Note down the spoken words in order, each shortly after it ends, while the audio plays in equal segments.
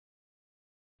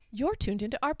You're tuned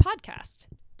into our podcast,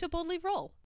 To Boldly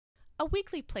Roll, a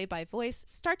weekly play-by-voice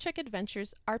Star Trek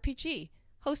Adventures RPG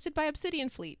hosted by Obsidian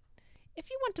Fleet. If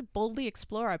you want to boldly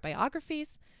explore our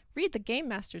biographies, read the Game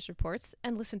Master's reports,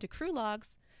 and listen to crew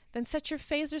logs, then set your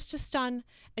phasers to stun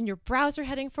and your browser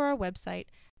heading for our website,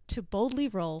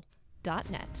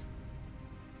 toboldlyroll.net.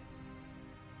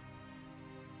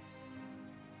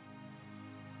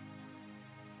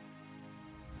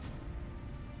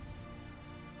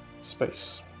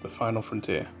 Space, the final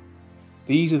frontier.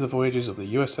 These are the voyages of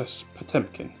the USS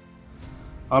Potemkin.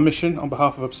 Our mission on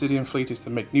behalf of Obsidian Fleet is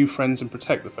to make new friends and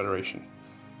protect the Federation,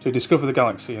 to discover the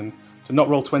galaxy and to not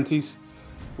roll 20s.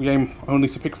 We aim only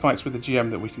to pick fights with the GM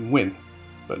that we can win,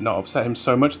 but not upset him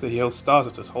so much that he hurls stars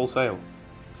at us wholesale.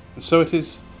 And so it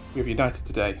is, we have united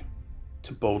today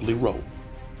to boldly roll.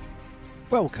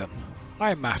 Welcome,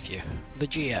 I'm Matthew, the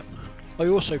GM. I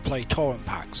also play Torrent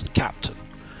Pax, the captain,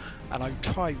 and I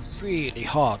try really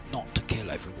hard not to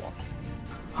kill everyone.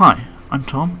 Hi, I'm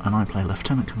Tom, and I play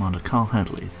Lieutenant Commander Carl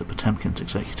Headley, the Potemkin's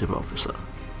executive officer.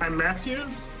 I'm Matthew,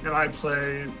 and I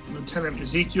play Lieutenant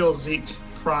Ezekiel Zeke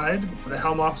Pride, the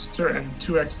Helm Officer and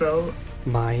 2XO.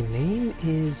 My name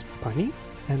is Bunny,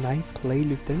 and I play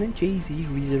Lieutenant JZ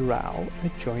Reezer Rao, a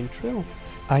Joint Drill.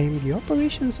 I am the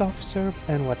Operations Officer,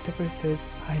 and whatever it is,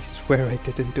 I swear I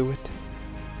didn't do it.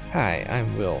 Hi,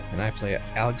 I'm Will, and I play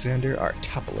Alexander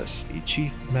Artopoulos, the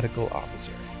Chief Medical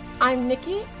Officer. I'm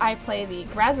Nikki. I play the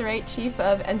Grazerate Chief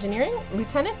of Engineering,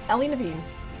 Lieutenant Ellie Naveen.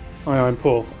 Hi, I'm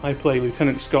Paul. I play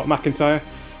Lieutenant Scott McIntyre,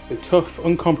 the tough,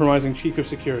 uncompromising Chief of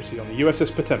Security on the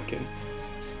USS Potemkin.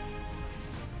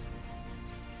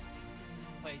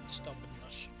 Plain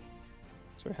stubbornness.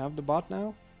 So we have the bot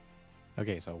now?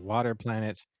 Okay, so water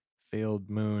planet, failed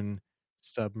moon,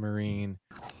 submarine,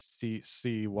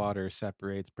 sea water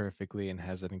separates perfectly and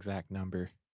has an exact number.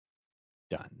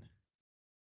 Done.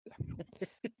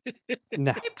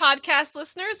 No. Hey, podcast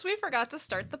listeners, we forgot to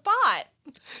start the bot.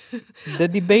 The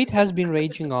debate has been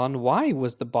raging on why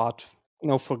was the bot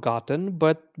forgotten,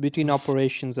 but between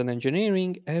operations and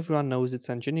engineering, everyone knows it's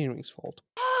engineering's fault.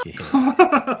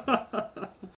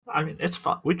 I mean, it's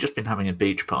fun. We've just been having a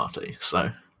beach party,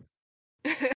 so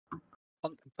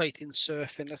Contemplating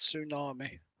surfing a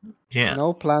tsunami. yeah.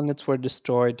 No planets were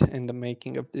destroyed in the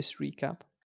making of this recap.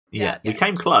 Yeah, Yeah. we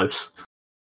came close.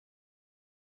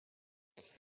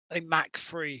 A Mach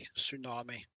 3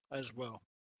 tsunami as well.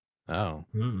 Oh.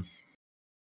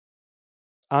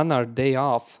 On our day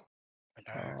off. I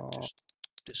know, Oh. just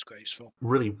disgraceful.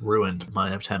 Really ruined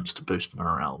my attempts to boost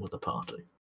morale with the party.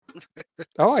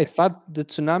 Oh, I thought the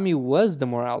tsunami was the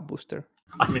morale booster.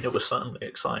 I mean, it was certainly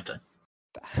exciting.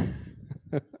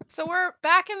 So we're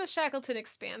back in the Shackleton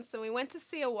Expanse, and we went to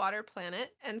see a water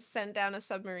planet and send down a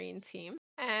submarine team.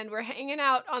 And we're hanging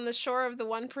out on the shore of the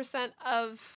 1%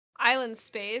 of island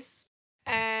space,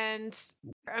 and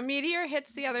a meteor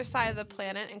hits the other side of the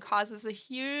planet and causes a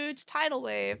huge tidal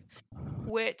wave,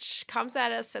 which comes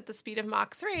at us at the speed of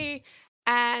Mach 3,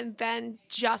 and then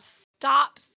just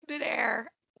stops midair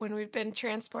when we've been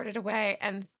transported away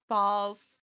and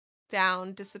falls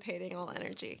down, dissipating all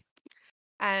energy.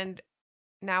 And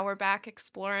now we're back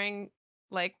exploring,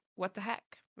 like, what the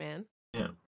heck, man?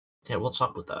 Yeah, what's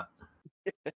up with that?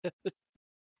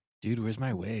 Dude, where's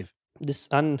my wave? This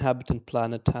uninhabited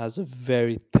planet has a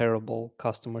very terrible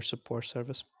customer support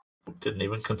service. Didn't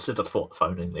even consider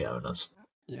phoning the owners.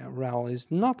 Yeah, Ral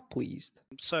is not pleased.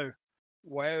 So,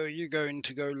 where are you going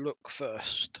to go look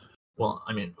first? Well,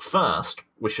 I mean, first,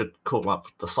 we should call up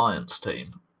the science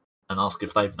team and ask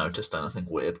if they've noticed anything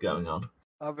weird going on.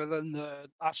 Other than the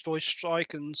asteroid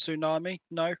strike and tsunami?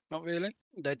 No, not really.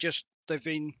 They've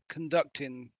been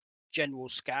conducting general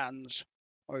scans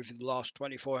over the last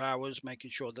 24 hours,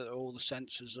 making sure that all the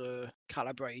sensors are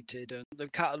calibrated, and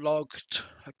they've catalogued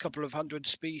a couple of hundred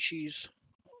species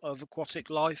of aquatic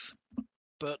life,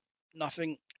 but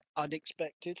nothing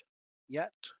unexpected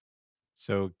yet.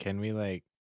 So can we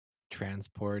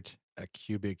transport a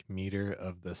cubic meter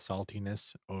of the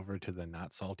saltiness over to the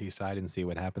not salty side and see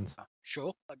what happens?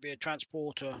 Sure, that'd be a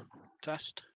transporter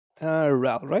test.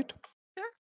 Ral, right? Sure.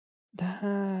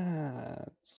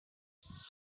 That's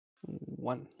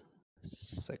one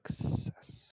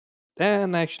success.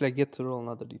 Then actually I get to roll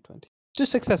another d20. 2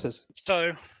 successes.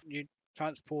 So you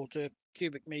transport a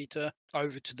cubic meter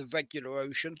over to the regular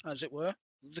ocean, as it were.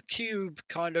 The cube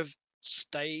kind of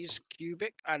stays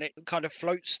cubic and it kind of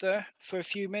floats there for a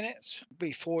few minutes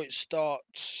before it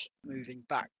starts moving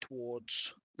back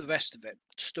towards the rest of it,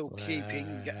 still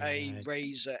keeping a What?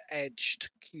 razor edged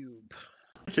cube.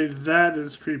 Okay, that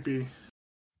is creepy.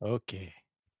 Okay.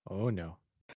 Oh no.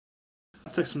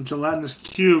 It's like some gelatinous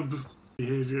cube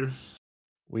behavior.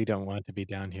 We don't want to be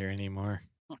down here anymore.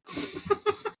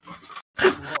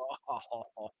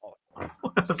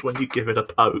 When you give it a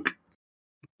poke.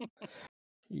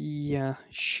 Yeah.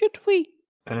 Should we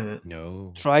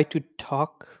No. try to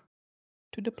talk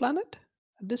to the planet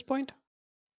at this point?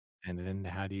 And then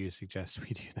how do you suggest we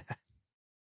do that?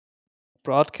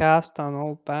 Broadcast on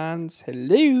all bands.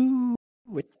 Hello.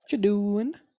 What you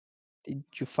doing? Did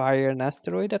you fire an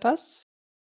asteroid at us?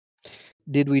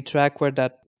 Did we track where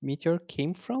that meteor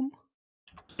came from?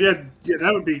 Yeah,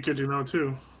 that would be good to know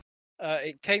too.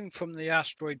 It came from the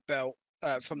asteroid belt,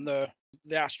 from the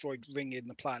asteroid ringing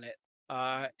the planet.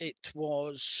 It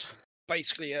was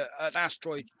basically an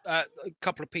asteroid. A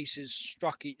couple of pieces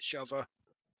struck each other,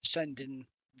 sending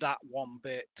that one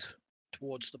bit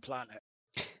towards the planet.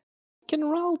 Can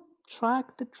Ral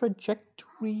track the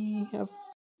trajectory of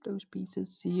those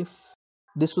pieces? See if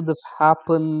this would have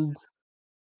happened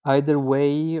either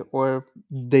way, or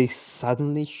they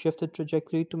suddenly shifted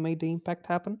trajectory to make the impact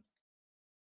happen?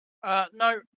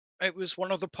 No, it was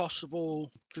one of the possible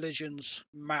collisions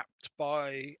mapped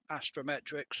by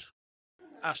Astrometrics.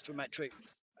 Astrometric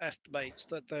estimates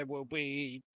that there will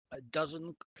be a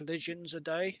dozen collisions a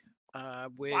day,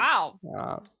 with Wow.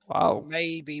 Wow.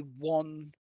 maybe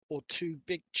one or two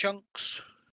big chunks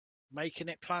making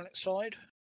it planet side.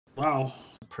 Wow.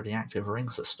 Pretty active ring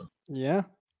system. Yeah.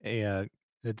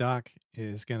 The doc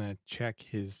is gonna check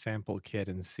his sample kit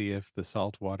and see if the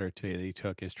salt water he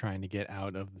took is trying to get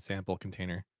out of the sample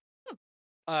container.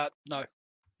 No,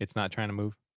 It's not trying to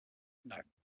move? No.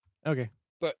 Okay.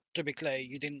 but to be clear,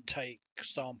 you didn't take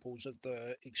samples of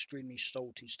the extremely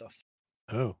salty stuff.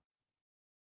 Oh,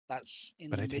 That's in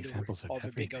But the I take middle samples of of a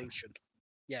big everything. ocean.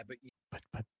 Yeah, but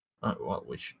but Oh, well,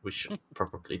 we should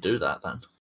probably do that then.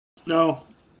 No,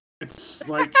 it's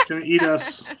like gonna eat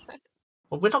us.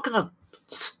 Well, we're not going to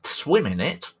swim in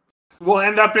it. We'll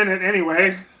end up in it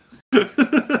anyway. it's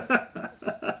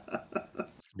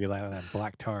be like that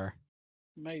black tar.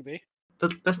 maybe.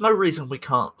 There's no reason we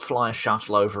can't fly a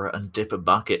shuttle over it and dip a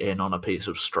bucket in on a piece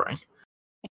of string.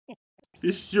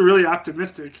 You're really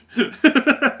optimistic.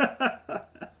 A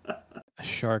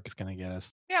shark is gonna get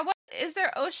us. Yeah, what is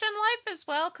there ocean life as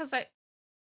well? Because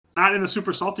Not in the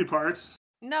super salty part.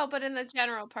 no, but in the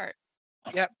general part.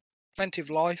 Yep, plenty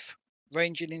of life,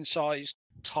 ranging in size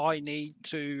tiny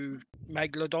to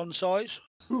megalodon size,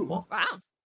 Ooh, What? Wow.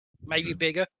 maybe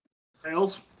bigger.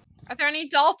 whales. Are there any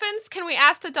dolphins? Can we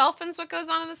ask the dolphins what goes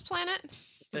on this planet?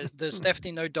 There's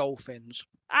definitely no dolphins.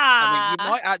 I Ah. mean,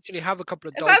 you might actually have a couple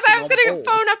of It says dolphins I was on going to board.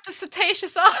 phone up to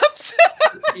Cetaceous Ops.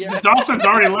 Yeah. The dolphins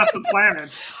already left the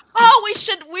planet. Oh, we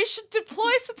should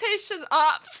deploy Cetaceous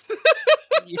Ops.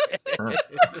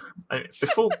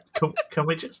 Before, can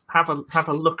we just have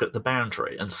a look at the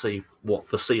boundary and see what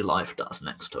the sea life does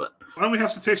next to it? Why don't we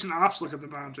have Cetacean Ops look at the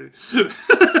boundary?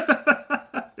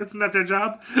 Isn't that their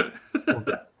job?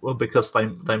 Well, because they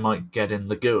might get in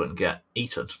the goo and get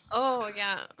eaten. Oh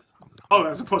yeah. Oh,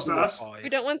 as opposed to us. We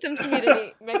don't want them to meet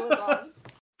any megalodons.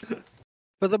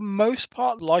 For the most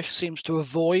part, life seems to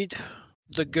avoid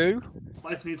the goo.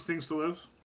 Life needs things to live.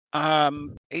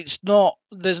 It's not.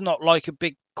 There's not like a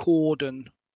big cordon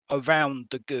around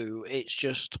the goo. It's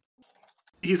just.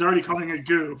 He's already calling it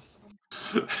goo.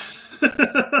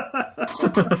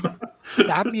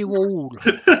 Damn you all!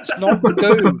 It's not the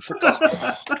goo. For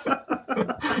God.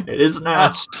 It is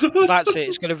now. That's it.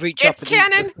 It's going to reach It's up.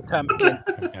 canon. And eat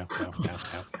the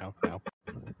pumpkin. Ow.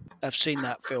 I've seen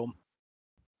that film.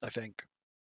 I think.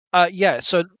 Yeah.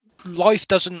 So life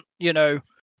doesn't,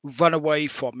 run away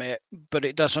from it, but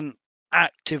it doesn't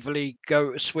actively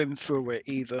go to swim through it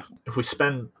either. If we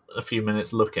spend a few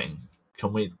minutes looking,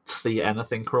 can we see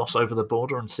anything cross over the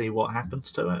border and see what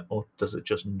happens to it, or does it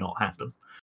just not happen?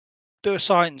 Do a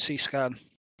sciencey scan.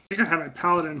 I could have my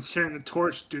paladin carrying the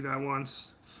torch do that once.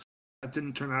 That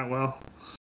didn't turn out well.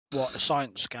 What, a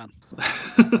science scan?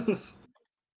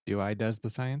 Does the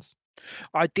science?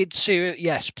 I did see it.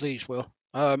 Yes, please, Will.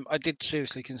 I did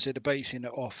seriously consider basing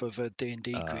it off of a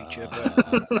D&D creature,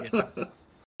 but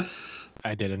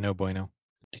I did a no bueno.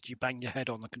 did you bang your head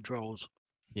on the controls?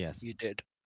 Yes. You did.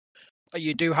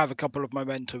 You do have a couple of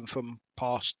momentum from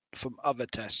other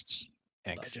tests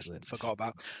that I just Excellent. forgot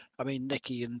about. I mean,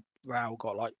 Nikki and Rao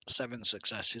got like 7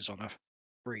 successes on a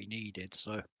 3 needed,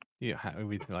 so Yeah,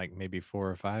 we like maybe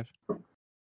 4 or 5.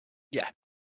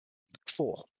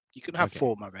 4. You can have Okay.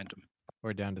 4 momentum.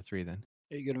 We're down to 3 then.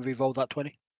 Are you going to reroll that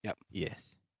 20? Yep.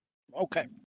 Yes. Okay.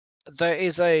 There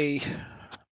is a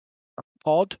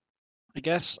pod, I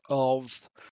guess, of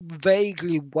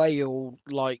vaguely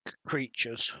whale-like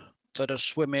creatures that are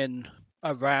swimming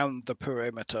around the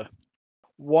perimeter.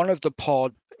 One of the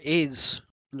pod is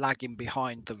lagging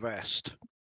behind the rest.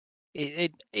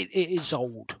 It is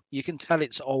old. You can tell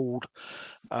it's old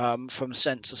from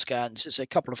sensor scans. It's a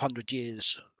couple of 100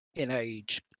 years in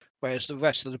age, whereas the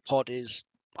rest of the pod is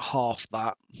half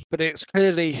that. But it's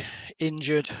clearly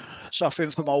injured,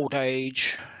 suffering from old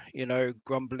age,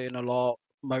 grumbling a lot,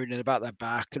 moaning about their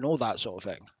back and all that sort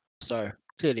of thing. So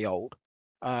clearly old.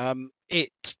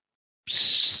 It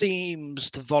seems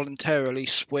to voluntarily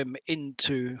swim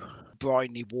into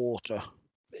briny water.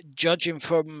 Judging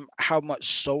from how much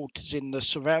salt is in the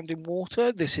surrounding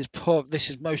water, this is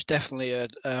most definitely a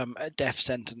death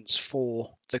sentence for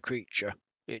the creature.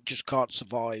 It just can't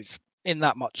survive in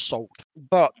that much salt.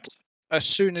 But as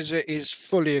soon as it is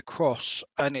fully across,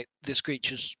 and this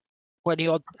creature's 20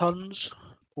 odd tons,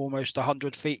 almost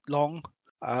 100 feet long,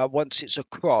 once it's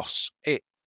across, it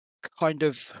kind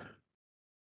of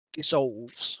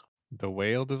dissolves. The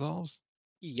whale dissolves?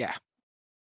 Yeah.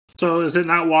 So is it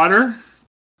not water?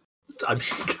 I mean,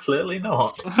 clearly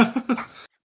not.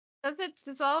 Does it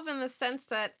dissolve in the sense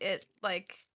that it,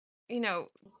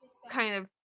 kind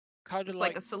of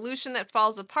like a solution that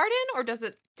falls apart in, or does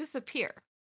it disappear?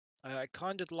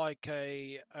 Kind of like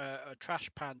a trash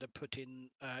panda putting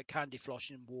candy floss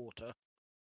in water,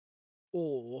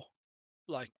 or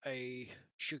like a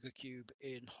sugar cube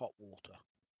in hot water.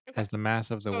 Has the mass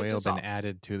of the So it whale been dissolves.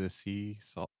 added to the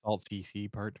salt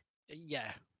CC part?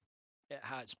 Yeah, it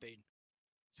has been.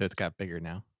 So it's got bigger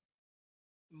now?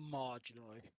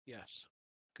 Marginally, yes.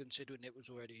 Considering it was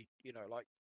already,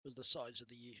 the size of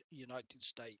the United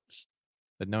States.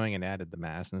 But knowing it added the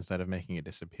mass instead of making it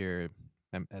disappear,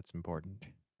 that's important.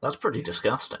 That's pretty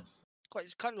disgusting.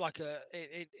 It's kind of like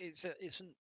it's a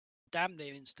damn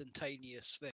near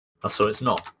instantaneous thing. So it's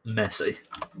not messy.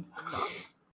 No.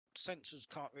 Sensors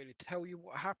can't really tell you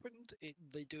what happened.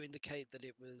 They do indicate that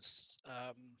it was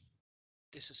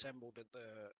disassembled at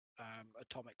the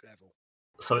atomic level.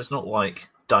 So it's not like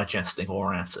digesting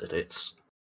or acid, it's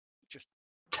just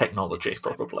technology,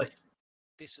 probably.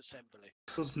 Disassembly.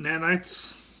 Those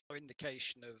nanites? No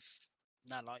indication of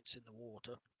nanites in the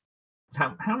water.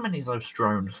 How many of those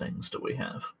drone things do we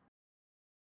have?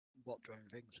 What drone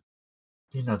things?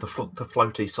 The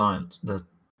floaty science, the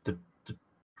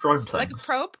drone things. Like a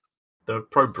probe? The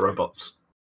probe robots.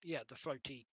 Yeah, the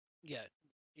floaty. Yeah,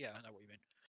 I know what you mean.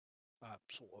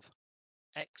 Sort of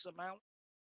X amount.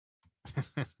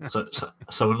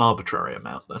 So an arbitrary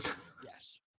amount then.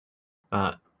 Yes.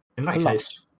 In that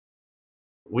case,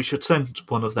 we should send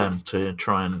one of them to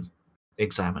try and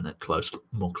examine it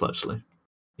more closely.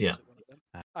 Yeah.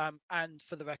 And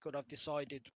for the record, I've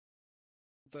decided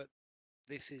that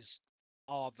this is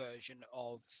our version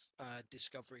of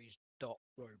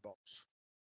Discoveries.robots.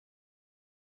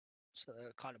 So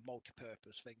they're kind of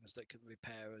multi-purpose things that can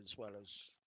repair as well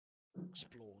as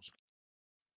explores.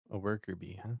 A worker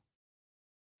bee, huh?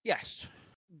 Yes.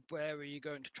 Where are you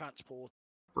going to transport?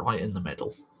 Right in the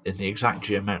middle, in the exact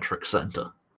geometric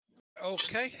center.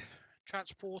 Okay.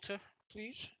 Transporter,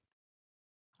 please.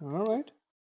 All right.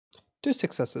 2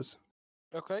 successes.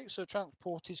 Okay, so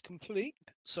transport is complete.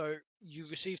 So you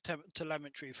receive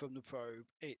telemetry from the probe.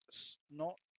 It's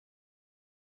not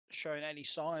showing any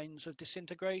signs of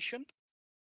disintegration.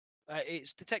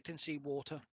 It's detecting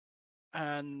seawater.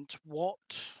 And what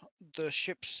the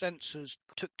ship's sensors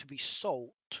took to be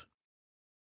salt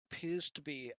appears to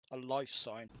be a life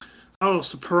sign. Oh,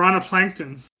 so piranha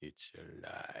plankton. It's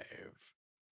alive.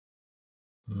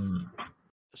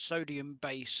 Sodium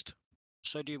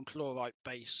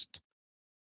chloride-based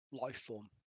life form.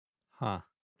 Huh.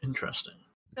 Interesting.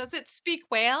 Does it speak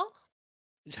whale?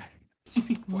 I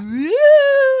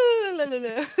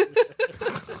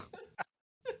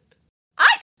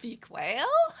speak whale.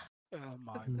 Oh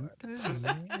my word.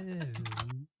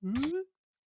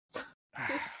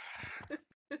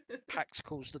 Pax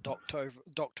calls the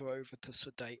doctor over to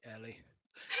sedate Ellie.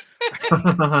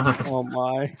 Oh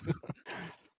my.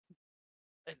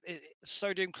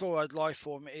 Sodium chloride life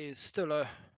form is still a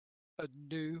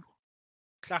new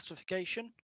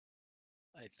classification,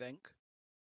 I think.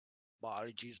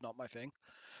 Biology is not my thing.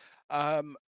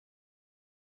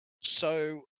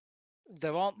 So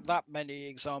there aren't that many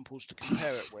examples to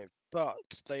compare it with, but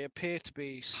they appear to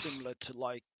be similar to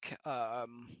like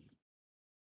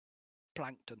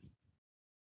plankton,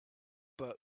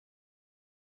 but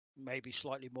maybe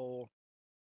slightly more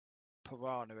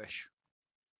piranha-ish.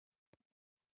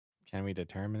 Can we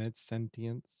determine its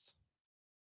sentience?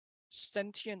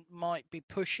 Sentient might be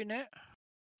pushing it.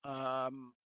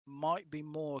 Might be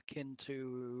more akin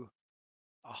to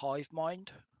a hive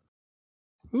mind.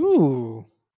 Ooh.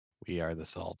 We are the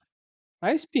salt.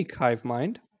 I speak hive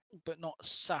mind. But not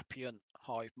sapient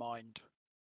hive mind.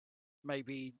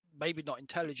 Maybe not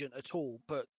intelligent at all,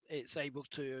 but it's able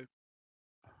to.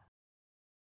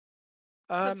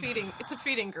 It's a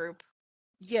feeding group.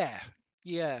 Yeah.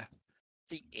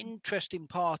 The interesting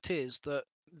part is that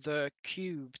the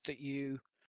cube that you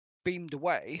beamed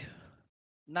away,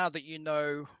 now that you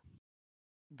know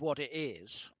what it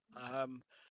is,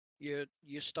 you're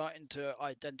starting to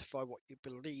identify what you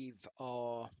believe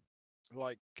are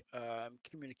like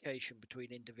communication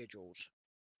between individuals,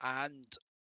 and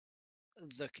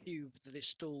the cube that is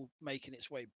still making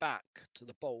its way back to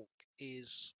the bulk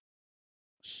is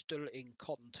still in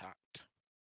contact.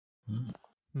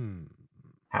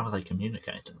 How are they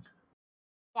communicating?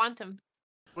 Quantum.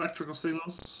 Electrical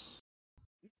signals.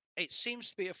 It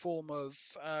seems to be a form of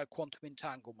quantum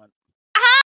entanglement.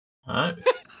 Oh.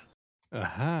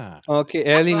 Aha. Okay,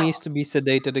 Ellie But- needs to be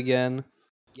sedated again.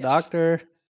 Yes. Doctor.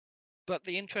 But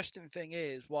the interesting thing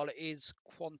is, while it is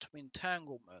quantum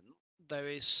entanglement, there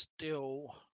is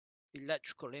still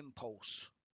electrical impulse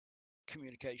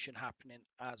communication happening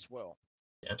as well.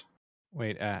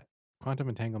 Wait, quantum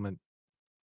entanglement.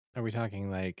 Are we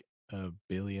talking like a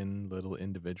billion little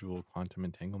individual quantum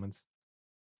entanglements?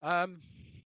 Because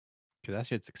that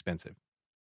shit's expensive.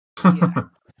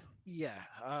 Yeah.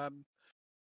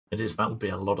 It is. That would be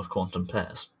a lot of quantum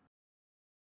pairs.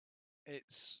 Do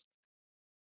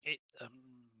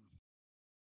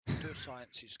a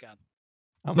science scan.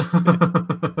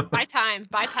 Buy time.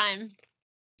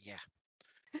 Yeah.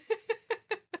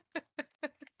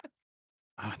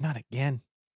 Oh, not again.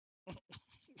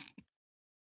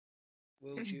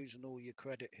 Will's using all your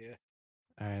credit here.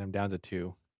 All right, I'm down to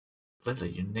 2. Clearly,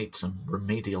 you need some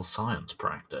remedial science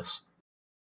practice.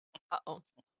 Uh-oh. All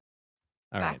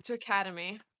Back right, to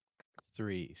academy.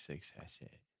 3 successes.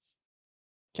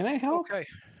 Can I help? Okay.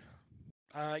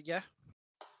 Yeah.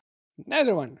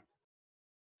 Another one.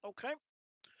 Okay.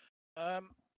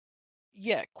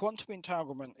 Yeah, quantum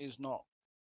entanglement is not.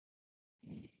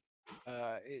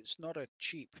 It's not a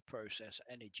cheap process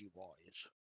energy-wise.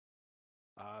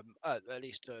 At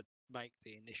least to make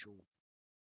the initial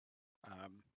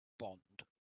bond,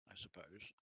 I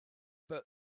suppose. But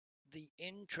the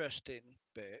interesting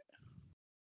bit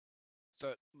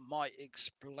that might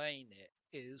explain it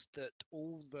is that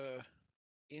all the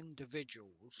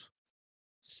individuals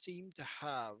seem to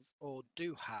have, or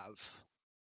do have,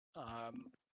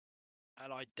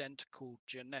 an identical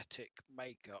genetic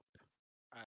makeup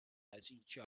as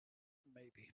each other.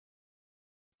 Maybe.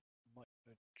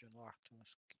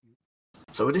 Microgelatinous cube.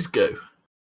 So it is goo.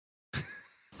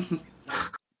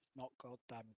 Not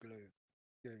goddamn glue.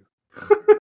 Goo.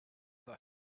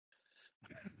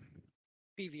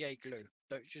 PVA glue.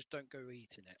 Don't go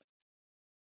eating it.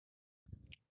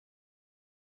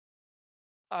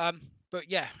 But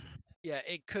yeah,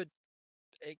 it could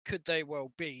very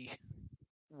well be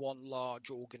one large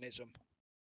organism,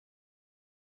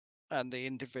 and the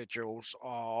individuals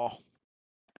are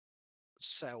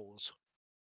cells.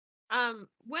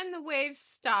 When the wave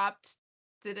stopped,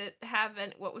 did it have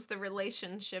what was the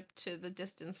relationship to the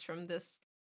distance from this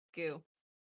goo?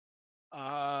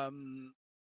 As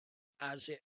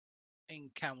it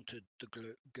encountered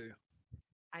the goo.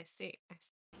 I see.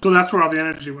 So that's where all the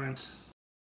energy went.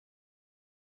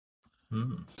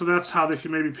 Hmm. So that's how they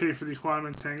can maybe pay for the quantum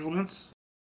entanglement.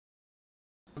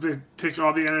 They take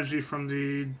all the energy from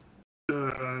the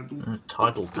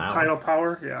tidal power. Tidal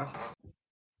power, yeah.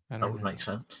 That would make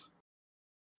sense.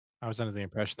 I was under the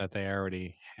impression that they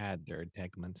already had their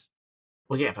entanglements.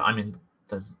 Well, yeah, but I mean,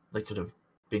 they could have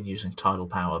been using tidal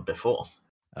power before.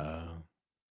 I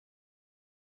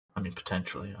mean,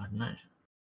 potentially, I don't know.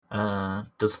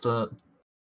 Does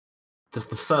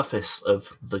the surface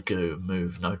of the goo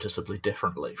move noticeably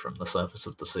differently from the surface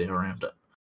of the sea around it?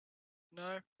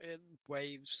 No, in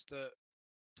waves that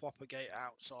propagate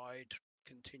outside,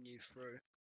 continue through.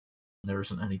 There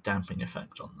isn't any damping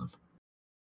effect on them.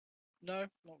 No,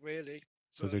 not really.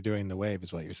 So they're doing the wave,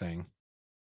 is what you're saying.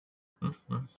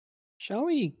 Mm-hmm. Shall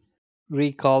we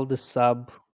recall the sub?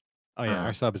 Oh yeah,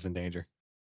 our sub is in danger.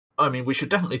 I mean, we should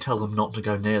definitely tell them not to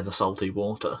go near the salty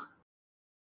water.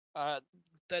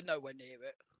 They're nowhere near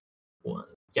it. Well,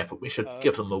 yeah, but we should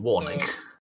give them a warning.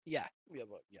 Yeah.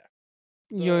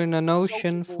 You're in an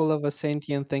ocean full of a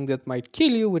sentient thing that might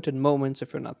kill you within moments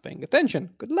if you're not paying attention.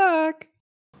 Good luck!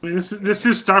 I mean, this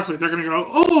is Starfleet. They're going to go,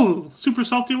 oh, super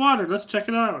salty water. Let's check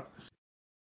it out.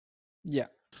 Yeah.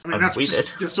 I mean, that's we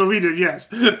did. That's what we did, yes.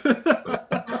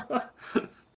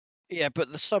 Yeah,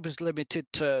 but the sub is limited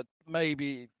to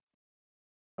maybe,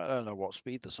 I don't know what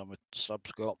speed the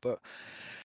sub's got, but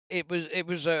it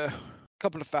was a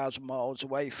couple of thousand miles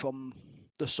away from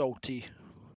the salty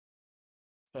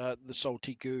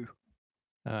goo.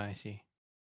 Oh, I see.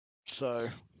 So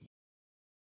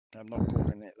I'm not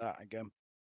calling it that again.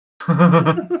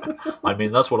 I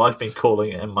mean, that's what I've been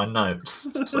calling it in my notes.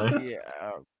 So. Yeah,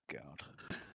 oh god.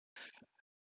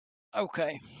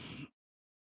 Okay.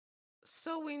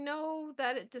 So we know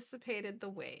that it dissipated the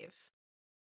wave.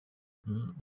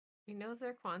 We know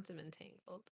they're quantum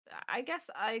entangled. I guess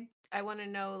I want to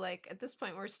know, like, at this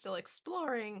point we're still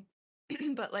exploring,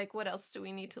 but like, what else do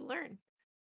we need to learn?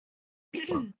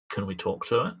 Well, can we talk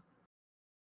to it?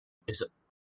 Is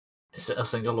it a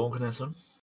single organism?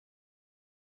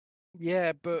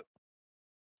 Yeah, but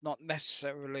not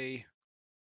necessarily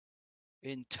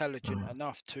intelligent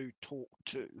enough to talk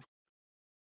to.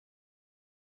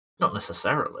 Not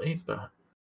necessarily, but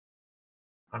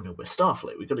I mean, we're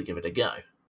Starfleet. We've got to give it a go.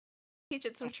 Teach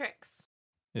it some tricks.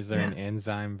 Is there an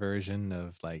enzyme version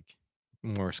of like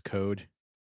Morse code?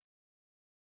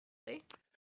 You're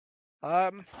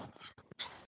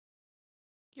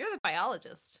the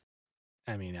biologist.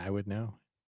 I mean, I would know.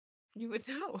 You would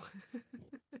know.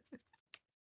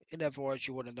 In other words,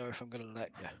 you want to know if I'm going to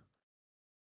let you.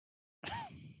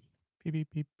 Beep,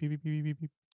 beep, beep, beep, beep, beep, beep,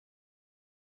 beep.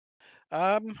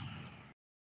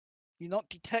 You're not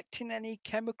detecting any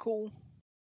chemical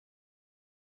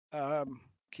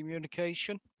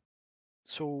communication.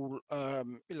 It's all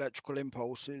electrical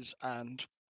impulses and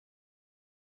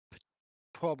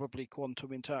probably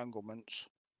quantum entanglements.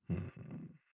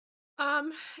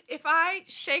 If I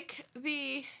shake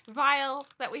the vial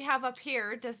that we have up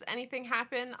here, does anything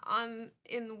happen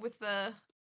with the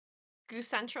Goo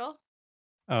Central?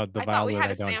 Oh, the I vial thought we that had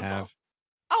I a don't sample. have.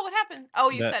 Oh, what happened? Oh,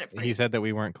 you said it. He said that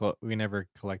we weren't. We never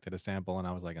collected a sample, and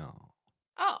I was like, oh.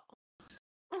 Oh.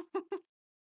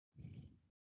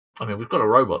 I mean, we've got a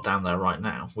robot down there right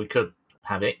now. We could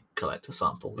have it collect a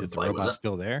sample. Is and the play robot with it.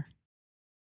 still there?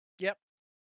 Yep.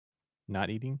 Not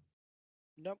eating?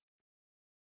 Nope.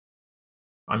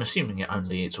 I'm assuming it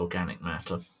only eats organic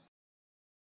matter.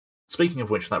 Speaking of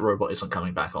which, that robot isn't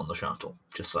coming back on the shuttle.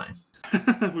 Just saying.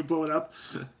 We blow it up.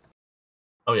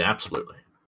 Oh yeah, absolutely.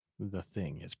 The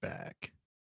thing is back.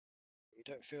 You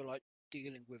don't feel like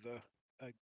dealing with a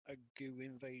goo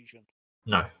invasion?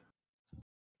 No.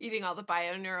 Eating all the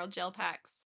bioneural gel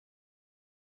packs.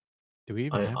 Do we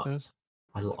even have those?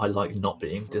 I like not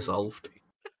being dissolved.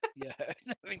 Yeah,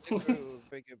 I think that's a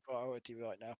bigger priority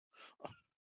right now.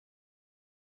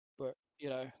 But, you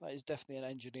know, that is definitely an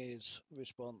engineer's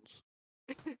response.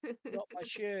 Not my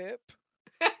ship.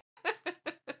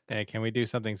 Hey, can we do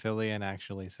something silly and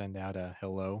actually send out a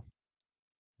hello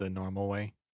the normal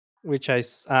way? Which I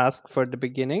asked for the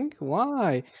beginning.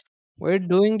 Why? We're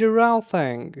doing the RAL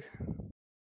thing.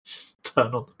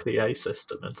 Turn on the PA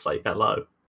system and say hello.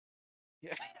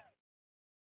 Yeah.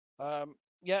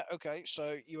 Yeah, okay,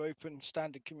 so you open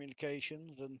standard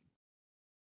communications and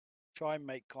try and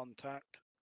make contact.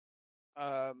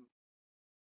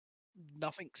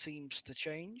 Nothing seems to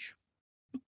change.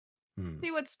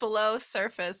 See what's below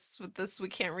surface with this we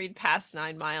can't read past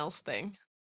 9 miles thing.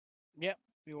 Yep,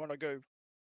 you want to go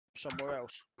somewhere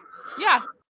else? Yeah.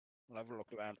 We'll have a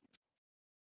look around.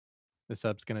 The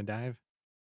sub's gonna dive?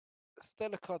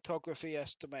 Stellar cartography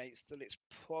estimates that it's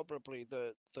probably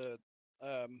the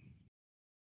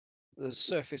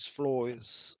surface floor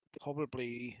is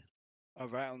probably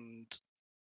around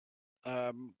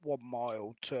 1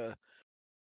 mile to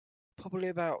probably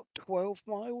about 12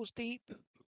 miles deep,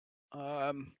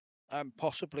 and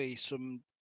possibly some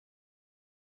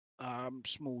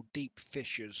small deep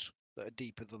fissures that are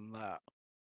deeper than that.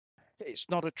 It's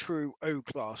not a true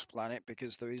O-class planet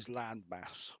because there is land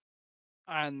mass,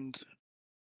 and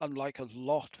unlike a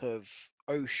lot of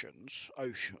oceans,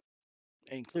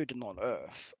 including on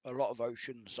Earth, a lot of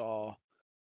oceans are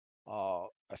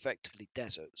effectively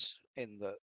deserts in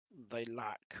that they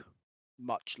lack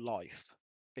much life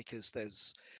because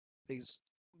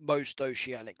most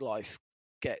oceanic life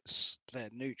gets their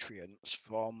nutrients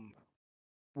from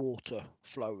water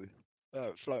flowing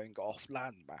off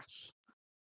landmass.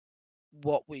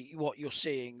 What you're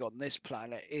seeing on this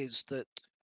planet is that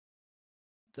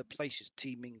the place is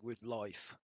teeming with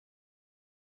life,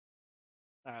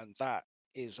 and that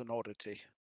is an oddity.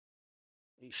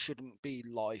 It shouldn't be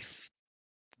life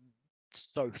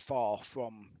so far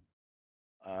from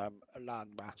a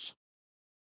landmass.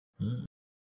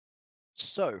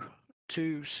 So,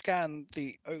 to scan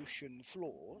the ocean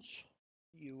floors,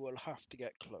 you will have to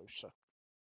get closer.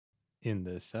 In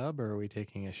the sub, or are we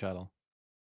taking a shuttle?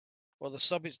 Well, the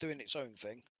sub is doing its own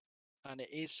thing, and it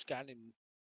is scanning.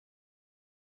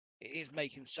 It is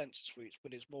making sensor sweeps,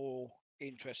 but it's more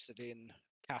interested in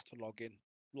cataloging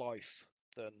life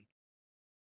than.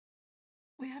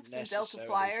 We have some Delta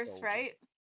Flyers, right?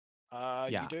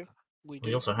 Yeah. You do.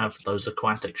 We also have those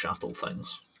aquatic shuttle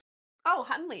things. Oh,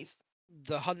 Hunleys.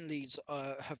 The Hunleys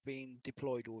have been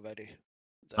deployed already.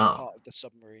 They're Oh. part of the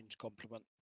submarines complement.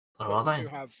 Oh, But are we they? do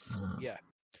have,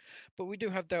 but we do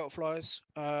have Delta Flyers.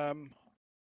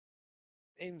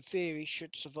 In theory,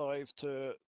 should survive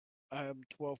to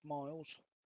 12 miles.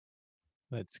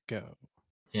 Let's go.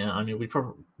 Yeah, I mean, we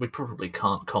probably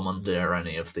can't commandeer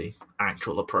any of the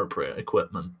actual appropriate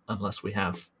equipment unless we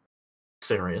have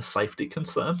serious safety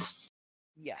concerns.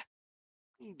 Yeah.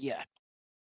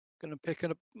 Gonna pick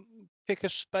a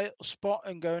spot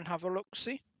and go and have a look.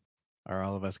 See. Are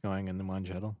all of us going in the one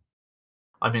shuttle?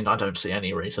 I mean, I don't see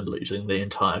any reason losing the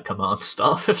entire command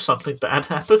staff if something bad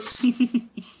happens.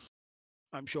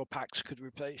 I'm sure Pax could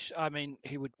replace. I mean,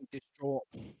 he would be distraught.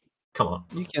 Come on.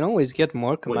 You can always get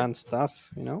more command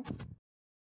staff, you know?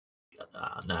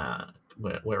 Nah,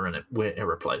 we're in it. We're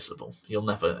irreplaceable. You'll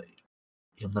never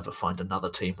find another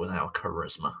team with our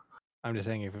charisma. I'm just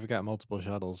saying, if we've got multiple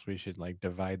shuttles, we should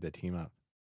divide the team up.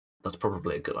 That's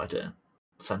probably a good idea.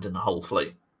 Send in a whole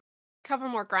fleet. Cover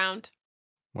more ground.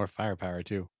 More firepower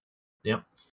too. Yep.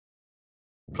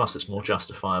 Plus, it's more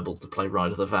justifiable to play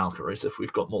Ride of the Valkyries if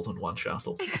we've got more than one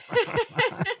shuttle.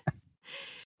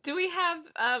 Do we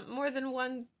have more than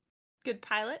one good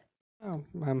pilot? Oh,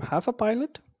 I'm half a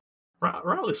pilot.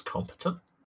 Ral is competent.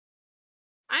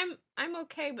 I'm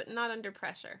okay, but not under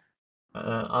pressure.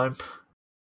 I'm.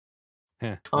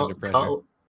 Under pressure.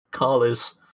 Carl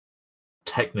is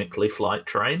technically flight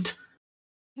trained.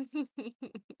 All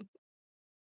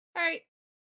right.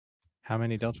 How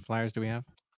many Delta Flyers do we have?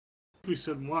 We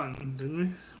said one, didn't we?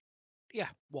 Yeah,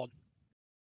 one.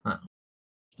 Huh.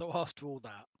 So after all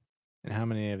that, And how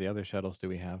many of the other shuttles do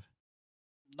we have?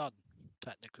 none,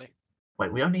 technically.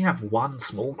 Wait, we only have one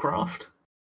small craft?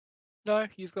 No,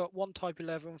 you've got one Type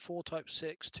 11, 4 Type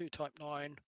 6, 2 Type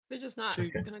 9, They're just not Two.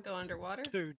 going to go underwater.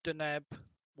 2 Deneb,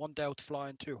 1 Delta Fly,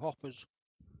 and 2 Hoppers.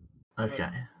 Okay.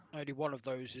 Only one of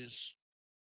those is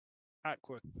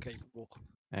Aqua capable.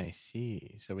 I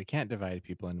see. So we can't divide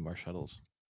people into more shuttles.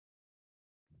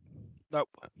 Nope.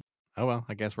 Oh well,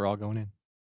 I guess we're all going in.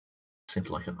 Seems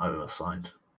like an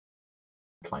oversight.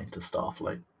 Playing to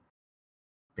Starfleet.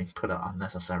 Being put at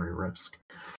unnecessary risk.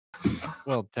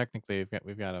 Well, technically,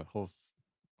 we've got a whole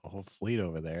fleet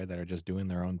over there that are just doing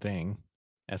their own thing,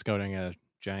 escorting a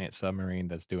giant submarine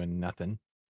that's doing nothing.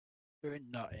 Doing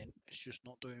nothing. It's just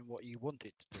not doing what you want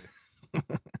it to do.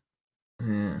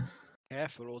 Yeah.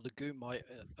 Careful, or the goo might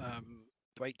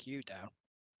break you down.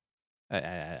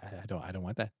 I don't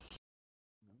want that.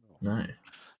 No.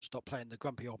 Stop playing the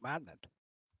grumpy old man then.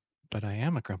 But I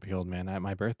am a grumpy old man.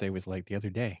 My birthday was like the other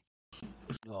day.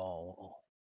 Oh.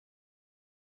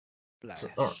 Bless.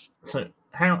 So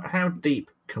how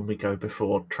deep can we go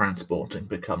before transporting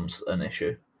becomes an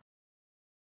issue?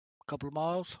 A couple of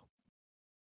miles.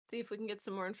 See if we can get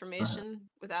some more information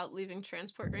without leaving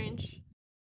transport range.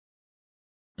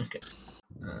 Okay.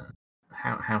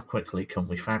 How quickly can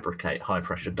we fabricate high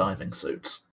pressure diving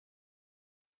suits?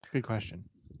 Good question.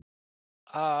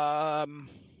 High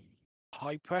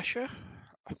pressure.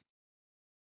 I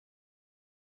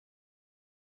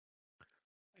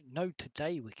know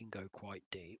today we can go quite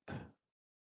deep.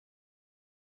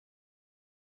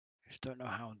 Just don't know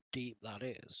how deep that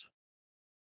is.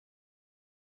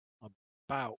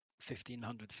 About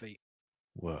 1,500 feet.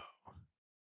 Whoa.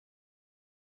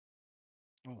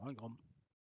 Oh, hang on.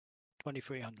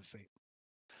 2,300 feet.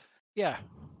 Yeah.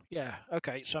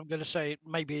 Okay, so I'm going to say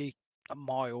maybe a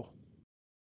mile.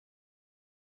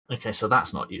 Okay, so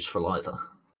that's not useful either.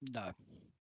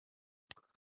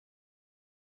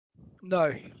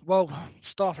 No. Well,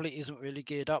 Starfleet isn't really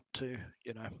geared up to,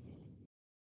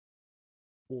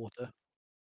 water.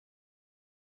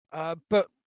 But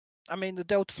I mean, the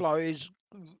Delta Fly is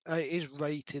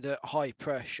rated at high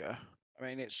pressure. I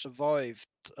mean, it survived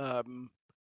a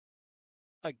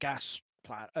gas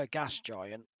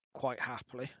giant quite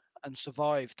happily, and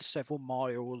survived several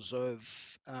miles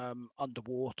of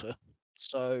underwater.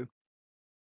 So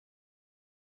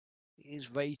it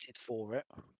is rated for it.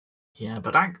 Yeah,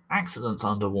 but accidents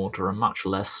underwater are much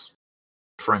less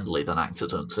friendly than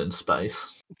accidents in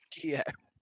space. Yeah.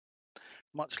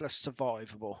 Much less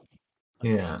survivable.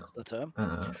 Yeah. The term.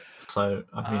 So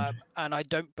I mean, and I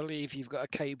don't believe you've got a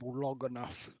cable long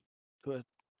enough to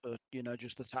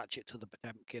just attach it to the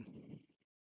Potemkin.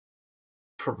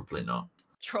 probably not.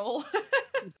 Troll.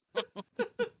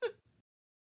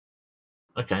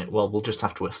 Okay, well, we'll just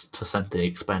have to send the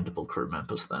expendable crew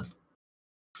members then.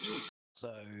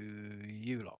 So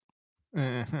you lot.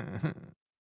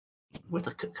 With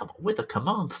a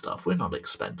command staff, we're not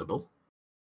expendable.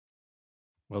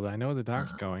 Well, I know the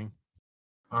doc's going.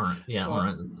 All right, yeah, all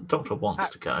right. Doctor wants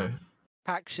to go.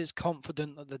 Pax is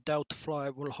confident that the Delta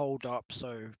Flyer will hold up,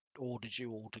 so orders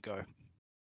you all to go.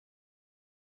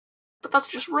 But that's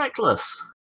just reckless.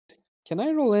 Can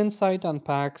I roll insight on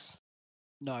Pax?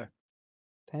 No.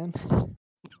 Damn.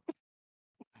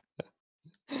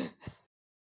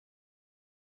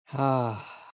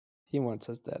 He wants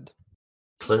us dead.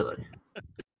 Clearly.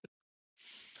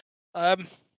 I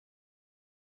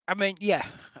mean, yeah,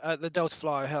 the Delta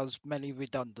Flyer has many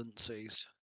redundancies,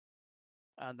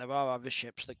 and there are other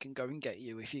ships that can go and get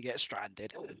you if you get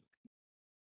stranded.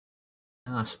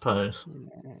 I suppose.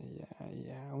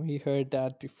 Yeah. We heard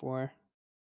that before.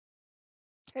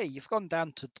 Hey, you've gone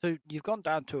down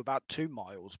to about 2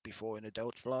 miles before in a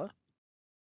Delta Flyer.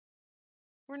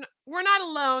 We're not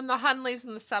alone. The Hunleys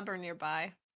and the sub are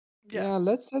nearby. Yeah,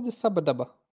 let's send the Subadubba.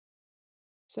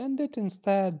 Send it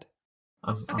instead.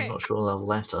 I'm Okay. not sure they'll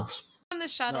let us. On the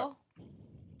shuttle.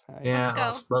 Yeah,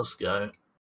 Let's let's go.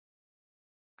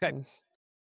 Okay. Just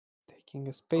taking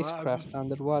a spacecraft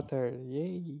underwater.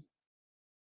 Yay.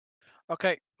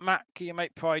 Okay, Matt, can you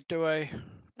make Pride do a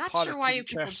Not sure why you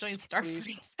piloting people test, join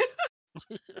please?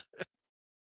 Starfleet.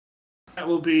 That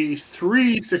will be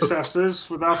 3 successes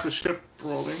without the ship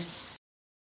rolling.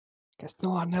 Guess no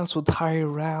one else would hire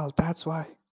Ral, that's why.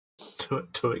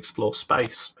 To explore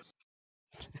space.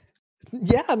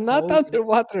 Yeah, not Boldly-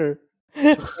 underwater.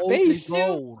 boldly Space.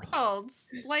 roll. Worlds,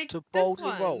 like To this boldly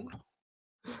one. roll.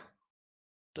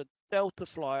 The Delta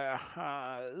Flyer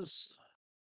has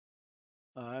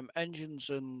engines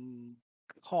and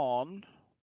con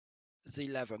is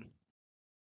 11.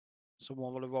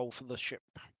 Someone will roll for the ship.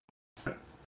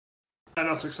 And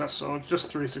not success, so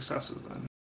just 3 successes then.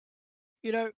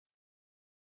 You know,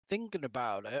 thinking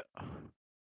about it,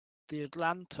 the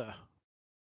Atlanta.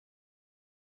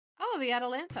 Oh, the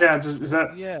Atalanta. Yeah, is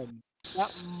that... Yeah,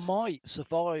 that might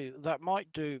survive. That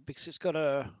might do, because it's got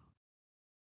a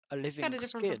living got a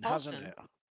different skin, hasn't propulsion. it?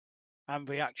 And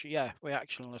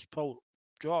reactionless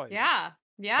drive. Yeah,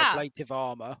 yeah. Ablative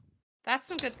armor. That's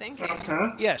some good thinking.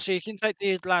 Okay. Yeah, so you can take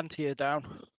the Atlantia down.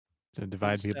 So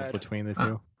divide people Instead. between the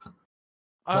two.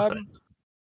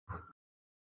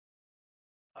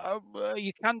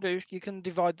 You can do. You can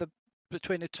divide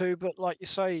between the two, but like you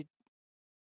say,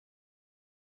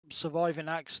 surviving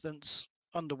accidents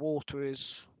underwater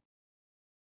is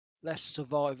less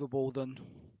survivable than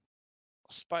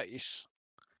space.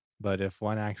 But if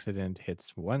one accident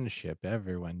hits one ship,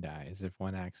 everyone dies. If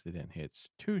one accident hits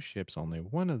 2 ships, only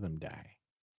one of them die.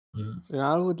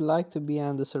 Ral would like to be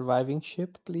on the surviving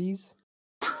ship, please.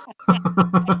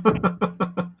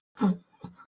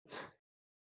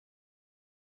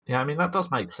 Yeah, I mean, that does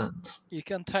make sense. You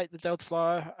can take the Delta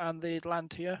Flyer and the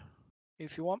Atlantia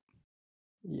if you want.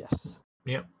 Yes.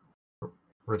 Yep.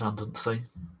 Redundancy.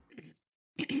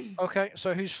 Okay,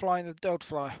 so who's flying the Delta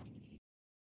Flyer?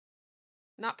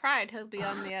 Not Pride. He'll be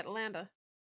on the Atlanta.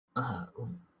 I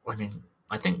mean,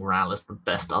 I think Ral is the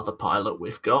best other pilot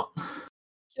we've got.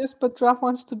 Yes, but Ral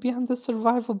wants to be on the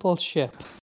survivable ship.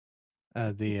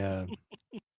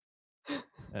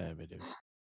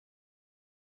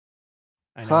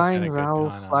 Fine, Ral,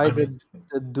 fly the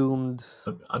doomed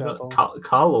shuttle.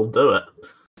 Carl will do it.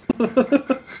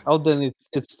 Oh, then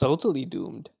it's totally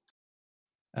doomed.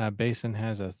 Basin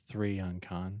has a 3 on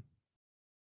con.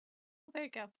 There you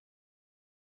go.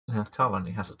 Yeah, Carl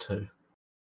only has a 2.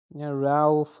 Yeah,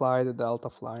 Ral will fly the Delta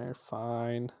Flyer.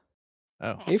 Fine.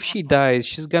 Oh. If she dies,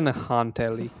 she's gonna haunt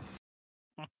Ellie.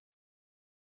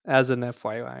 As an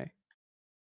FYI.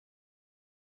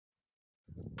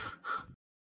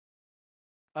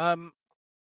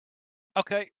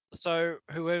 Okay, so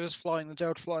whoever's flying the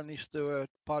Delta Flyer needs to do a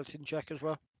piloting check as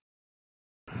well.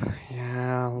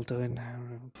 Yeah, I'll do it now.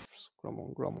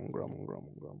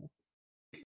 Grumble.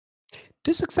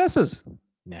 2 successes.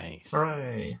 Nice.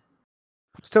 Hooray.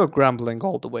 Still grumbling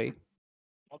all the way.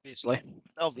 Obviously.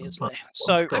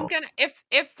 So I'm gonna if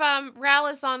Ral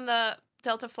is on the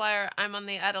Delta Flyer, I'm on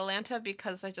the Atalanta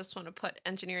because I just want to put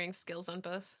engineering skills on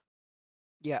both.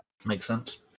 Yeah. Makes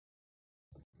sense.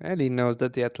 Ellie knows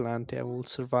that the Atlantia will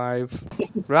survive.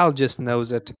 Ral just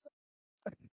knows it.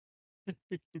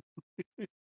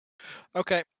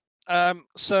 Okay.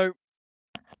 So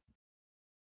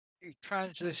you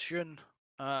transition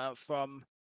from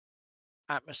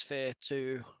atmosphere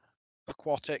to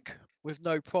aquatic with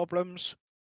no problems.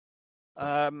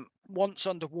 Once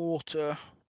underwater,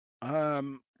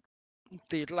 the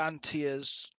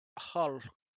Atlantia's hull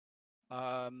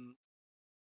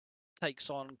takes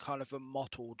on kind of a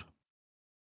mottled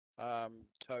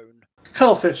tone.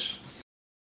 Cuttlefish.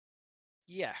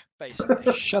 Yeah,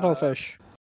 basically. Shuttlefish.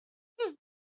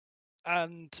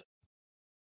 And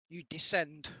you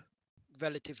descend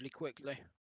relatively quickly.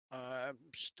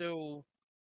 still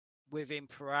within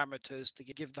parameters to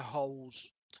give the hulls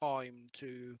time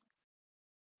to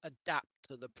adapt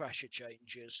to the pressure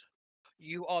changes.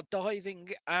 You are diving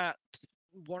at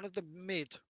one of the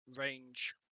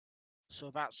mid-range, so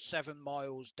about 7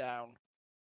 miles down,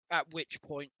 at which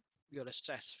point you'll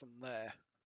assess from there.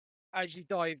 As you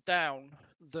dive down,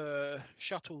 the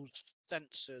shuttle's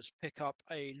sensors pick up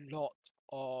a lot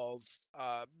of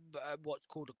what's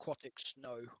called aquatic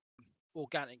snow,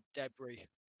 organic debris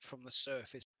from the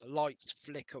surface. The lights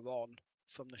flicker on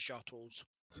from the shuttles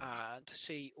and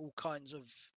see all kinds of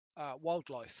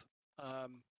wildlife,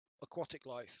 aquatic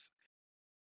life.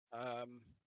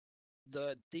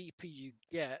 The deeper you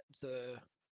get, the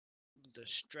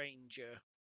stranger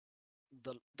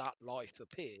that life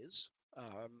appears,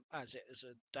 as it has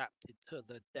adapted to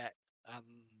the depth and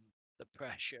the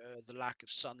pressure, the lack of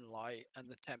sunlight, and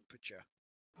the temperature.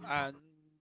 And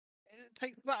it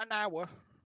takes about an hour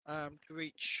to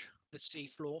reach the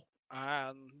seafloor,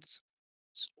 and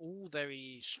it's all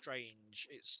very strange.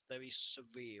 It's very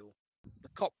surreal. The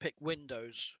cockpit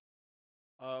windows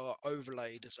are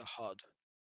overlaid as a HUD,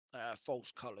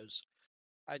 false colours,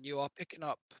 and you are picking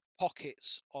up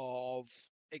pockets of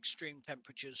extreme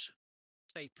temperatures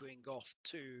tapering off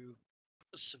to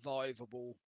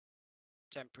survivable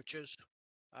temperatures.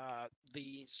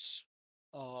 These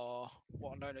are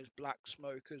what are known as black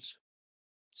smokers,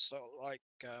 so like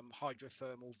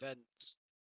hydrothermal vents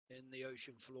in the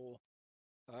ocean floor.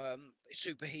 They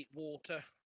superheat water,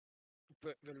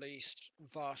 but release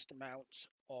vast amounts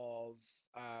of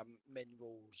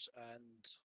minerals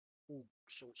and all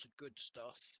sorts of good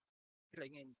stuff.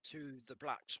 Filling into the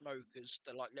black smokers,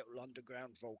 they're like little underwater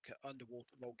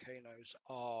volcanoes,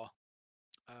 are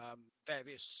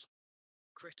various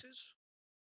critters,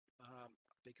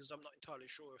 because I'm not entirely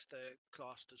sure if they're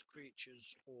classed as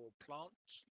creatures or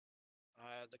plants.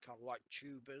 They're kind of like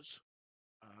tubers,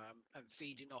 and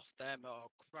feeding off them are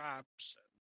crabs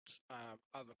and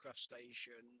other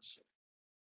crustaceans,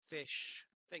 fish,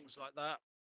 things like that.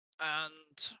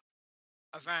 And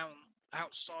around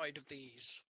outside of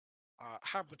these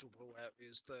habitable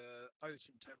areas, the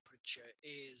ocean temperature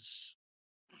is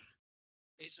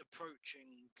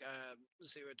approaching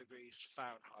 0 degrees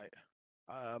Fahrenheit.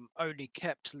 Only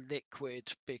kept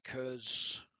liquid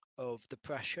because of the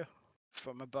pressure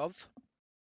from above.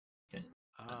 Okay.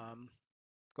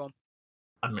 Go on.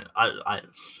 I mean, I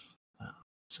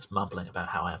just mumbling about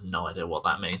how I have no idea what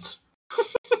that means.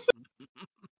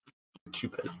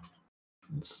 Stupid.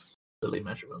 Silly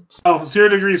measurements. Oh, 0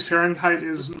 degrees Fahrenheit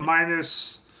is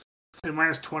minus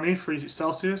 20 for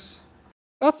Celsius.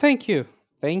 Oh, thank you.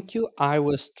 Thank you. I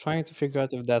was trying to figure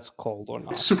out if that's cold or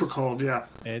not. It's super cold, yeah.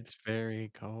 It's very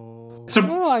cold.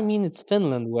 Well, I mean, it's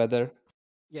Finland weather.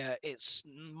 Yeah, it's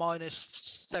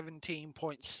minus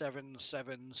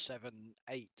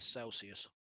 17.7778 Celsius.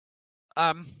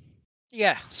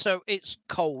 Yeah, so it's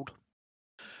cold.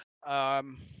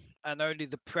 And only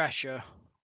the pressure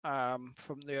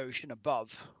from the ocean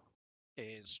above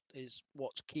is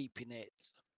what's keeping it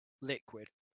liquid,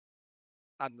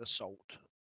 and the salt,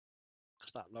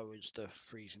 because that lowers the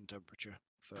freezing temperature.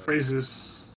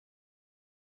 Phrases.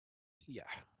 Yeah.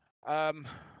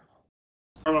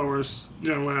 Followers.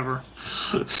 Yeah, whatever.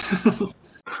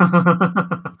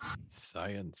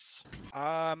 Science.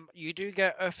 You do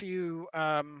get a few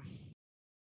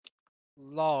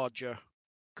larger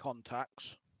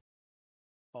contacts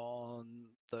on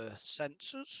the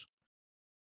sensors.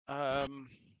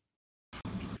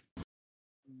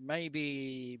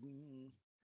 Maybe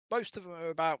most of them are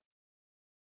about,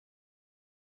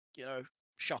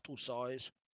 shuttle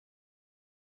size.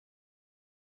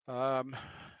 And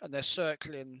they're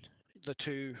circling the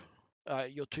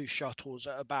your two shuttles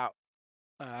at about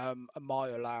a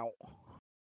mile out.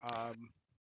 And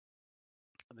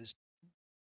there's a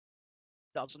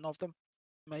dozen of them,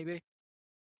 maybe.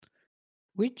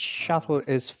 Which shuttle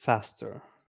is faster?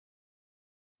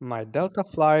 My Delta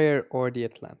Flyer or the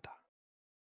Atlanta?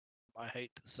 I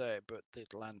hate to say it, but the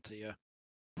Atlanta, yeah.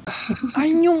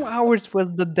 I knew ours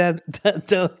was the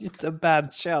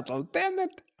bad shuttle. Damn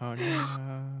it! Oh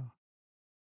no!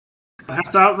 I have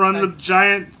to outrun the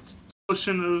giant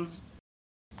ocean of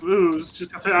booze.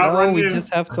 Just have to outrun No, we you.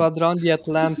 just have to outrun the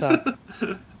Atlanta.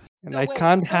 And I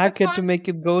can't hack it to make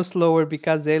it go slower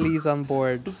because Ellie's on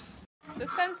board. The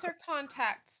sensor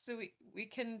contacts, so we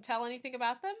can tell anything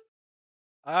about them?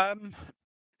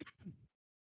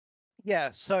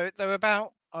 Yeah, so they're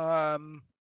about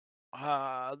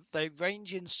they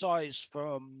range in size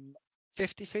from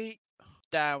 50 feet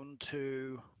down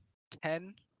to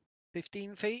 10,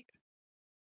 15 feet.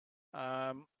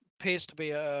 Appears to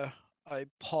be a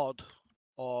pod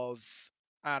of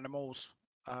animals,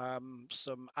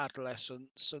 some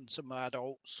adolescents and some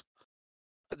adults.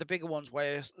 The bigger ones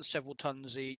weigh several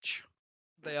tons each.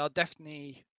 They are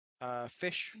definitely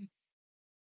fish,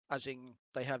 as in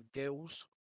they have gills.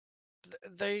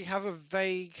 They have a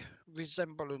vague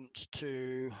resemblance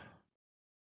to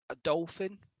a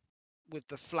dolphin with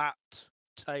the flat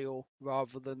tail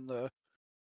rather than the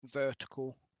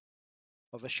vertical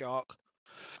of a shark.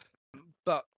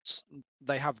 But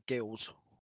they have gills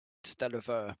instead of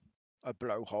a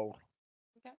blowhole.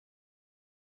 Okay.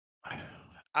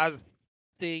 As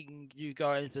seeing you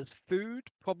guys as food,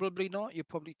 probably not. You're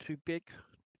probably too big to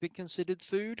be considered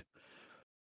food.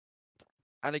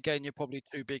 And again, you're probably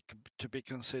too big to be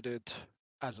considered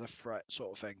as a threat,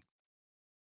 sort of thing.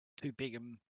 Too big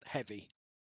and heavy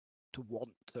to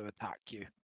want to attack you.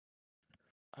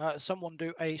 Someone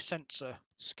do a sensor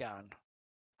scan.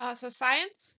 So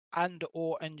science? And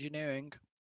or engineering.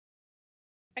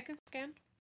 I can scan.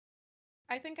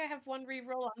 I think I have one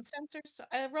re-roll on sensors. So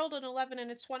I rolled an 11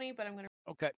 and a 20, but I'm gonna.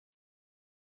 Okay.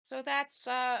 So that's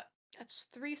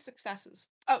 3 successes.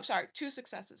 Oh, sorry, 2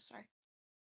 successes. Sorry.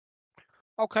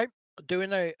 Okay.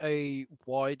 Doing a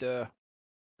wider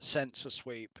sensor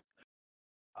sweep.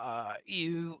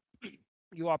 You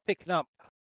are picking up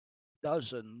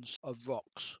dozens of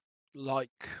rocks,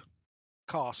 like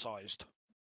car-sized,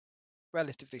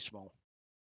 relatively small.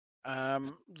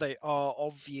 They are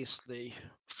obviously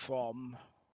from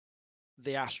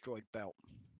the asteroid belt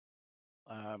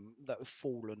that have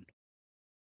fallen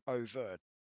over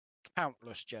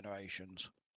countless generations.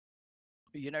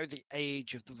 You know the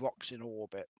age of the rocks in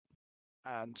orbit,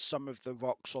 and some of the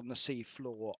rocks on the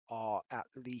seafloor are at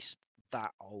least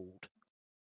that old,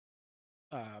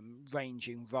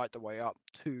 ranging right the way up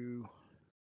to.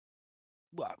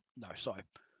 Well, no, sorry,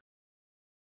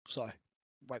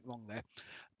 went wrong there.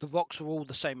 The rocks are all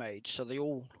the same age, so they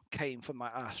all came from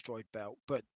that asteroid belt,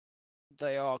 but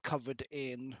they are covered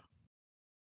in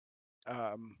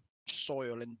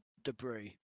soil and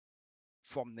debris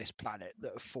from this planet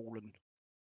that have fallen.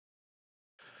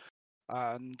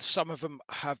 And some of them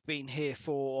have been here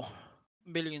for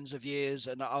millions of years,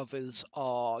 and others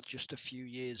are just a few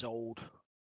years old.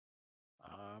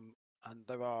 And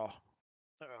there are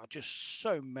just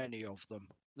so many of them.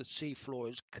 The seafloor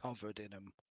is covered in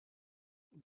them.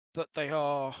 But they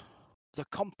are the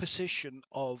composition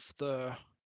of the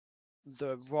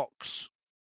rocks,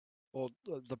 or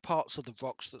the parts of the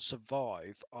rocks that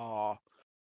survive, are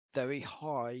very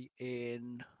high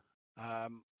in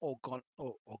organic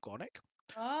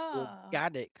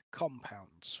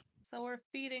compounds. So we're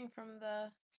feeding from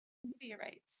the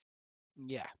meteorites.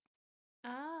 Yeah.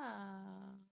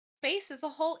 Space is a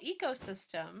whole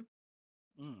ecosystem.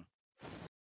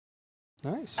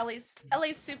 Nice.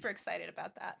 Ellie's super excited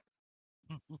about that.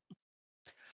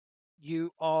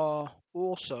 You are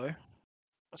also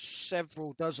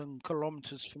several dozen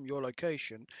kilometers from your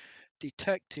location,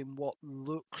 detecting what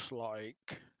looks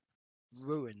like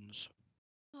ruins.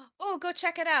 Oh, go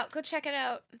check it out.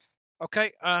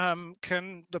 Okay.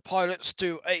 Can the pilots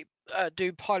do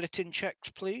piloting checks,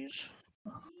 please?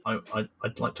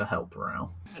 I'd like to help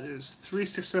Rao. It is 3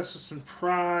 successes in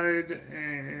Pride,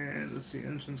 and let's see,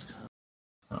 engine's.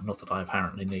 Not that I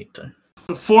apparently need to.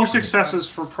 So 4 successes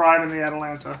for Pride in the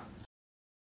Atalanta.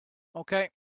 Okay.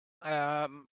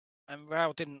 And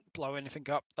Rao didn't blow anything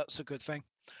up. That's a good thing.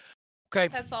 Okay.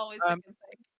 That's always a good thing.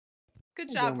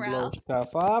 Good job, Don't Rao. blow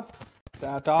stuff up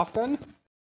that often,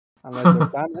 unless they're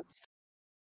planets.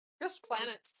 Just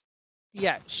planets.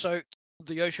 Yeah. So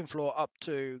the ocean floor up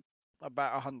to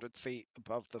about 100 feet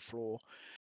above the floor.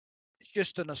 It's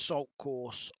just an assault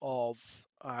course of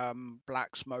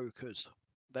black smokers.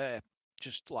 They're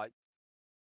just like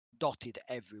dotted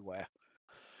everywhere,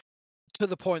 to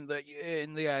the point that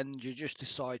in the end you just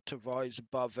decide to rise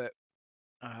above it.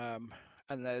 And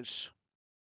there's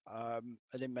I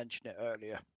didn't mention it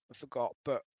earlier, I forgot,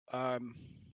 but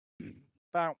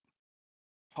about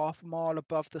half a mile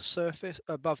above the surface,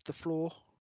 above the floor,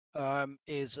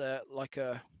 is like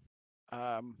a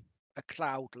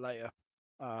cloud layer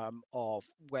of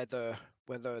whether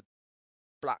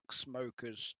black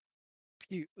smokers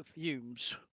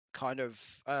fumes kind of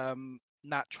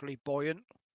naturally buoyant.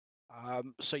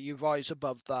 So you rise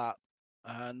above that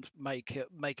and make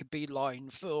a beeline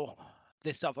for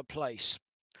this other place.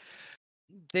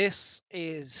 This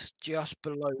is just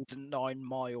below the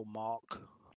 9-mile mark,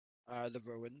 the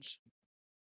ruins.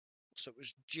 So it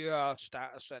was just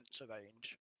out of sensor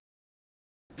range.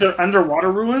 They're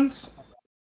underwater ruins?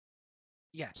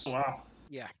 Yes. Wow.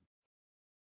 Yeah.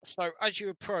 So as you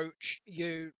approach,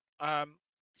 you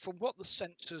from what the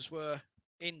sensors were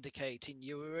indicating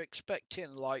you were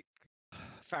expecting like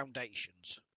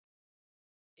foundations,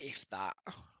 if that.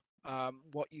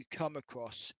 What you come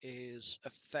across is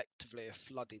effectively a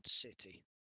flooded city.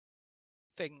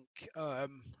 Think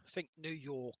New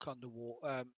York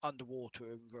underwater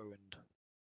and ruined.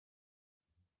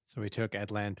 So we took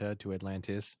Atlanta to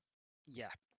Atlantis. Yeah,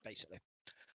 basically.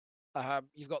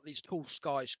 You've got these tall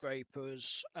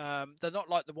skyscrapers. They're not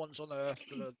like the ones on Earth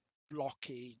that are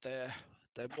blocky. They're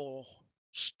more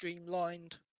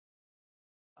streamlined.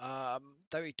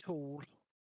 Very tall.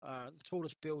 The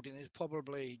tallest building is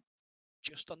probably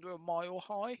just under a mile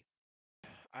high,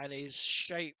 and is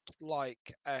shaped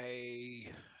like the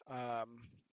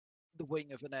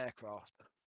wing of an aircraft.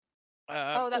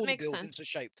 That all the makes buildings sense. are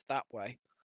shaped that way,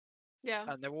 Yeah.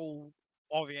 and they're all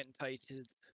orientated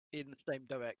in the same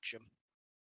direction.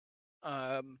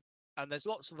 And there's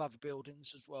lots of other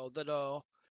buildings as well that are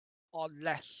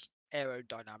less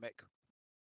aerodynamic.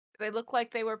 They look like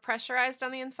they were pressurized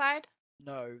on the inside?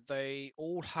 No, they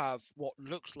all have what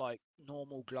looks like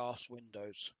normal glass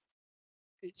windows.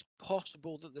 It's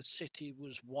possible that the city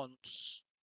was once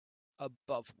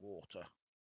above water.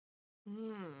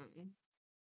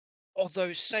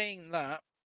 Although saying that,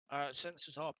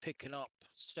 sensors are picking up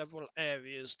several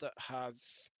areas that have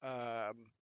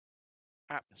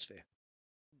atmosphere.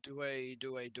 Do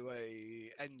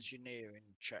a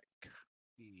engineering check.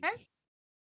 Okay.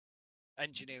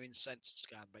 Engineering sensor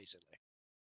scan, basically.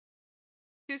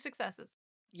 2 successes.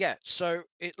 Yeah, so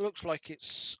it looks like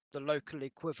it's the local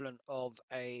equivalent of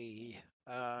a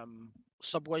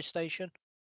subway station,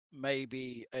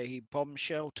 maybe a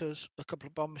couple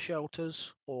of bomb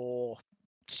shelters, or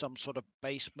some sort of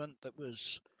basement that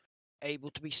was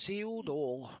able to be sealed,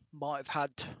 or might have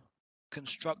had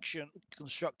constructed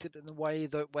in a way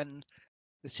that when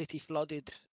the city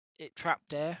flooded, it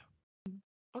trapped air.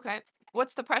 Okay.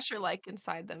 What's the pressure like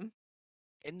inside them?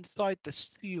 Inside the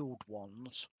sealed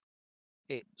ones,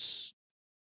 it's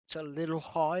a little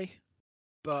high,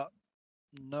 but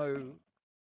no,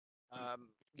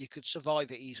 you could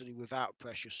survive it easily without a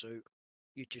pressure suit.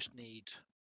 You just need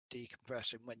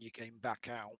decompressing when you came back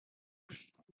out.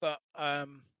 But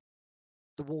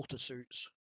the water suits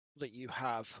that you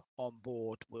have on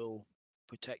board will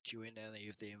protect you in any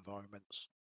of the environments.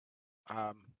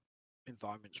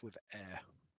 Environments with air.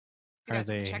 You guys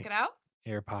want to check it out?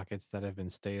 Air pockets that have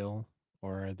been stale,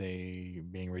 or are they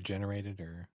being regenerated?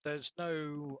 Or there's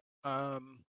no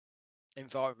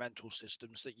environmental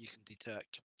systems that you can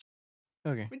detect.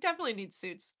 Okay. We definitely need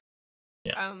suits.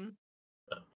 Yeah.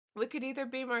 We could either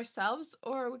beam ourselves,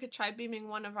 or we could try beaming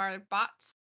one of our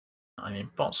bots. I mean,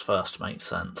 bots first makes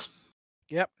sense.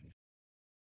 Yep.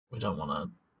 We don't want to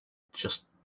just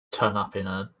turn up in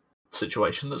a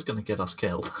situation that's going to get us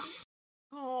killed.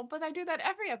 Oh, but I do that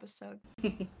every episode.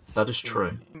 That is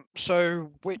true.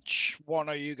 So, which one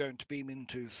are you going to beam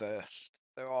into first?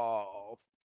 There are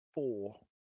 4.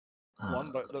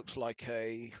 One that looks like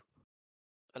an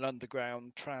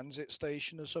underground transit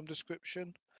station of some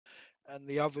description, and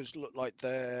the others look like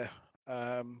they're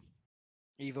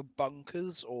either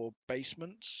bunkers or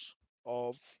basements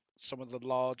of some of the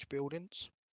large buildings.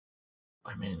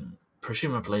 I mean,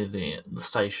 presumably the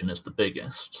station is the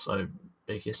biggest, so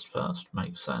biggest first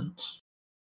makes sense.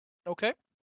 Okay.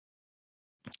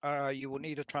 You will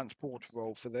need a transport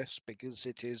roll for this because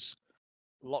it is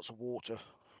lots of water.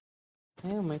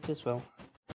 Yeah, might as well.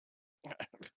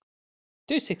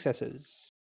 2 successes.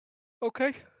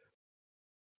 Okay.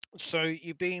 So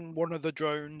you beam one of the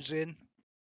drones in.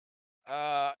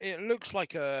 It looks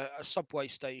like a subway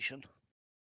station.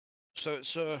 So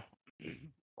it's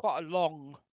quite a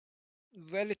long,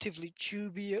 relatively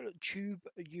tubular,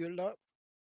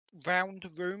 round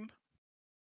room.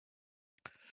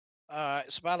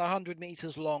 It's about 100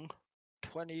 meters long,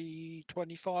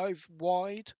 25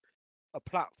 wide, a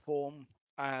platform,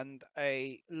 and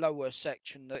a lower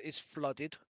section that is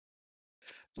flooded.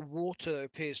 The water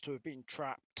appears to have been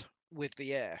trapped with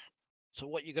the air. So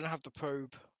what you're going to have to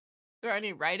probe. Is there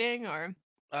any writing, or?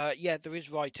 Yeah, there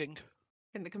is writing.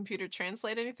 Can the computer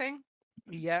translate anything?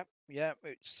 Yeah.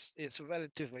 It's a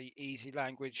relatively easy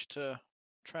language to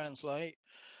translate.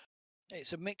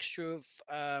 It's a mixture of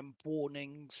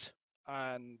warnings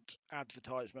and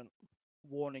advertisement.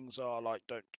 Warnings are like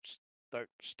don't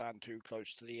stand too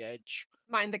close to the edge.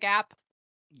 Mind the gap.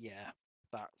 Yeah,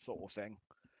 that sort of thing.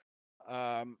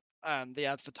 And the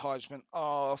advertisement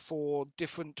are for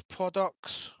different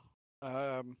products,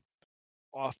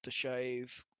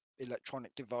 aftershave,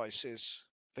 electronic devices,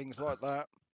 things like that.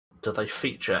 Do they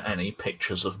feature any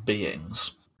pictures of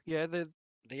beings? Yeah,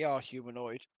 they are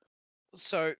humanoid.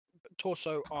 So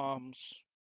torso, arms,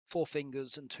 4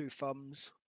 fingers and 2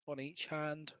 thumbs on each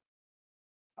hand.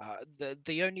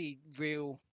 The only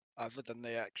real, other than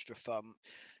the extra thumb,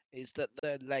 is that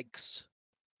their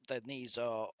knees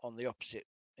are in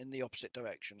the opposite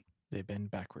direction. They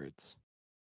bend backwards.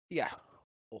 Yeah,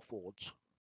 or forwards.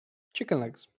 Chicken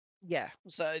legs. Yeah,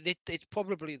 so it's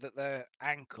probably that their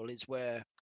ankle is where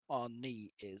our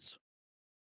knee is,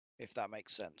 if that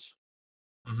makes sense.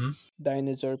 Mm-hmm.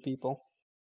 Dinosaur people.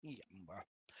 Yeah, well,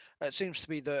 that seems to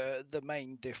be the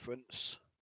main difference.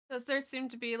 Does there seem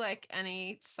to be like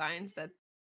any signs that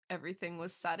everything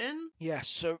was sudden? Yeah,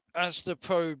 so as the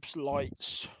probe's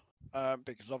lights,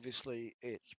 because obviously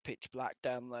it's pitch black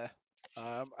down there,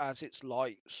 as its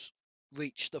lights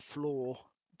reach the floor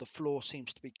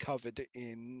seems to be covered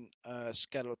in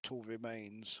skeletal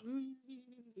remains.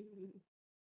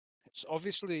 It's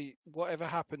obviously whatever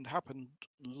happened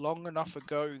long enough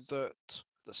ago that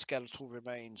the skeletal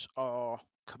remains are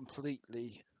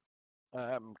completely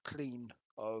clean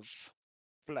of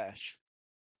flesh,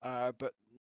 but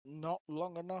not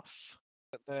long enough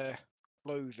that their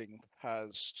clothing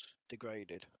has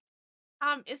degraded.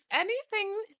 Is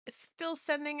anything still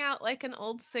sending out like an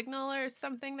old signal or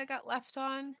something that got left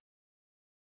on?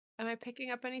 Am I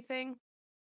picking up anything?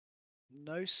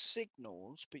 No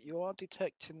signals, but you are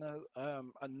detecting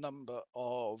a number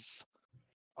of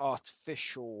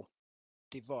artificial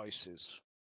devices,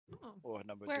 Oh, or a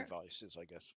number where- of devices, I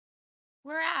guess,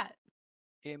 Where at?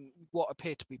 in what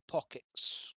appear to be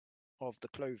pockets of the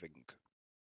clothing.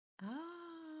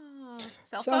 Oh,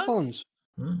 cell Cell phones?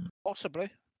 phones.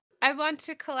 Possibly. I want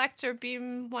to collect or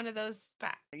beam one of those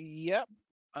back. Yep.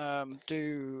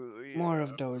 More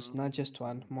of those, not just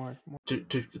one. More. Do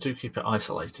keep it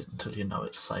isolated until you know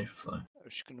it's safe, though. I'm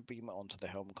just going to beam it onto the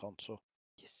helm console.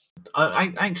 Yes.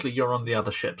 Actually, you're on the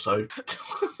other ship, so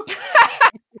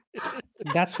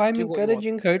That's why I'm Do what you want.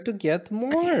 encouraging her to get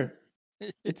more.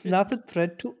 It's not a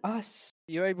threat to us.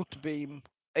 You're able to beam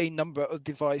a number of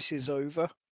devices over.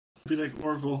 Be like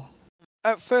Orville.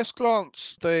 At first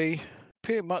glance, they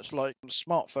appear much like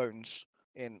smartphones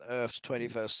in Earth's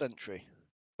 21st century.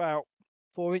 About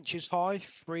 4 inches high,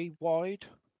 3 wide.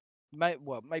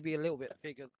 Maybe a little bit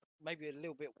bigger, maybe a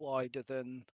little bit wider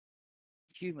than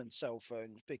human cell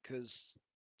phones, because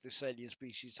this alien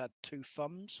species had 2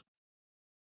 thumbs.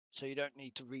 So you don't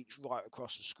need to reach right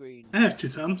across the screen. I have 2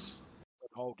 thumbs.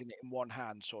 Holding it in one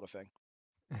hand, sort of thing.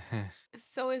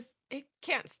 So it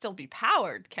can't still be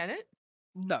powered, can it?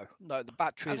 No, the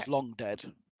battery is Okay. long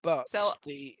dead, but So-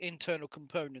 the internal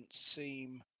components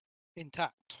seem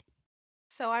intact.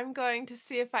 So I'm going to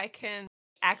see if I can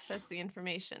access the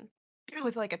information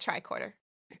with like a tricorder.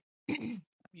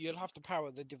 You'll have to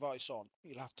power the device on.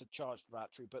 You'll have to charge the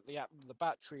battery, but the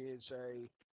battery is a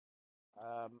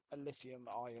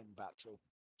lithium-ion battery,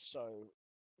 so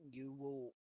you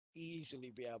will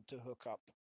easily be able to hook up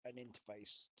an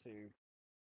interface to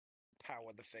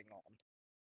power the thing on.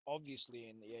 Obviously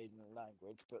in the alien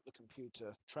language, but the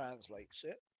computer translates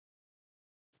it.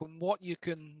 From what you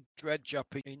can dredge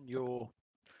up in your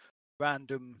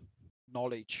random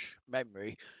knowledge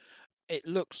memory, it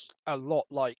looks a lot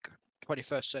like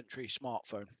 21st century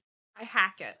smartphone. I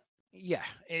hack it. Yeah,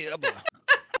 it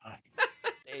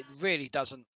really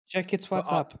doesn't Check its put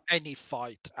WhatsApp. up any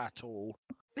fight at all.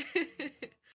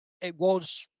 It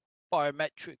was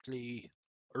biometrically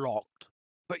locked,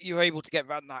 but you're able to get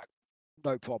around that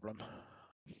no problem.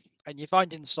 And you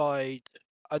find inside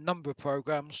a number of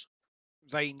programs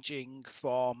ranging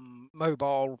from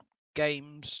mobile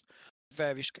games,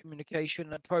 various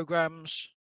communication programs,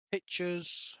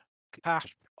 pictures,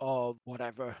 cache of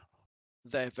whatever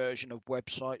their version of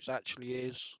websites actually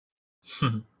is.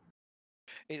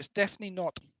 It's definitely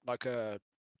not like a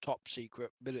top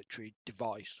secret military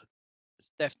device.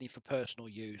 It's definitely for personal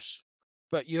use.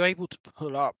 But you're able to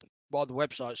pull up, while the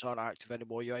websites aren't active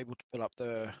anymore, you're able to pull up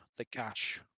the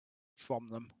cache from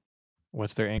them.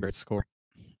 What's their anger score?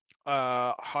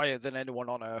 Higher than anyone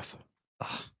on Earth.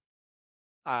 Ugh.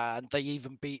 And they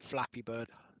even beat Flappy Bird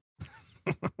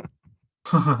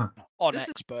Hmm. on This is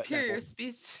expert superior level.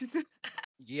 species.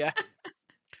 Yeah.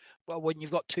 Well, when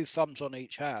you've got 2 thumbs on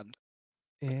each hand,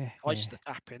 twice the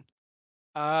tapping.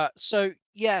 So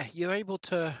yeah, you're able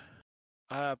to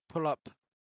pull up.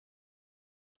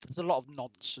 There's a lot of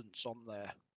nonsense on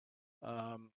there,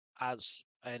 as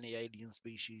any alien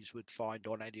species would find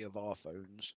on any of our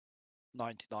phones.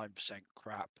 99%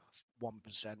 crap,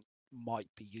 1% might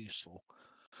be useful.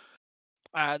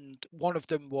 And one of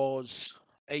them was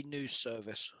a news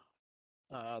service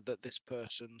that this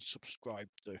person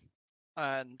subscribed to,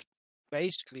 and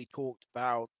basically talked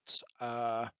about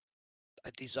a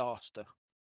disaster,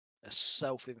 a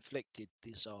self-inflicted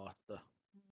disaster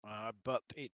but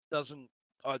it doesn't.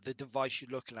 The device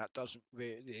you're looking at doesn't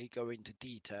really go into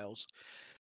details.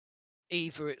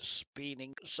 Either it's been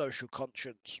in social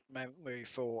conscience memory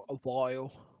for a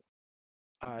while,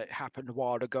 it happened a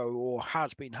while ago, or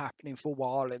has been happening for a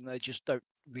while, and they just don't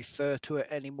refer to it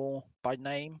anymore by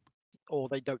name, or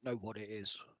they don't know what it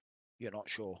is. You're not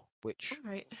sure which.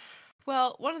 All right.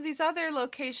 Well, one of these other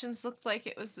locations looked like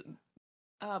it was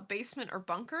basement or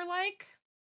bunker like.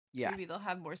 Yeah. Maybe they'll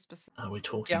have more specific. Are we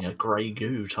talking a grey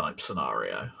goo type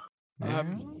scenario?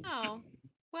 No.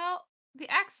 Well, the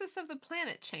axis of the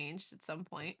planet changed at some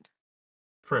point.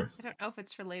 True. I don't know if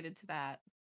it's related to that.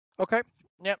 Okay.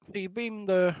 Yep. So you beam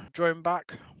the drone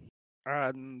back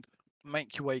and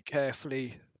make your way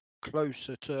carefully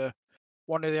closer to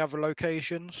one of the other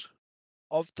locations.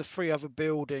 Of the 3 other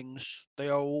buildings, they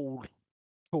are all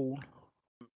tall,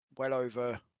 well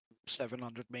over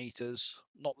 700 meters.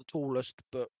 Not the tallest,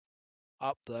 but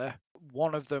up there.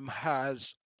 One of them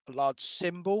has a large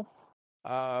symbol.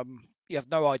 You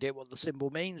have no idea what the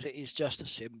symbol means. It is just a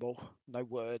symbol, no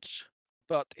words.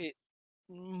 But it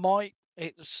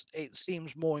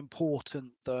seems more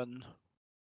important than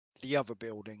the other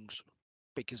buildings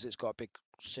because it's got a big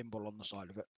symbol on the side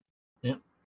of it. Yep.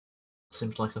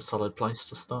 Seems like a solid place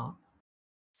to start.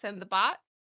 Send the bot?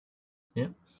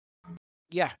 Yep.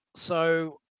 Yeah,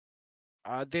 so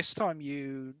this time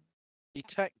you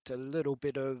detect a little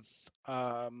bit of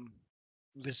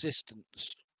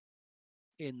resistance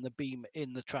in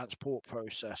the transport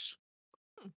process.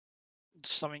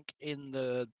 Something in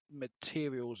the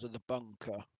materials of the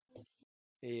bunker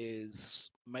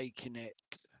is making it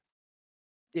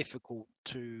difficult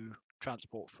to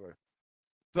transport through.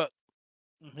 But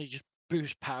you just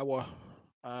boost power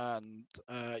and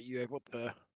you're able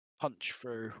to punch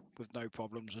through with no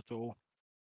problems at all.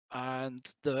 And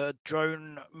the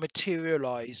drone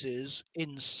materializes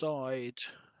inside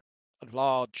a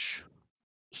large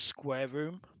square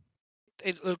room.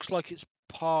 It looks like it's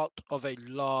part of a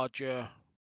larger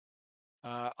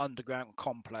underground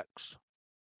complex,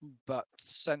 but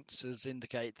sensors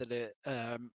indicate that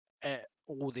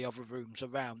all the other rooms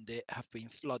around it have been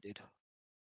flooded.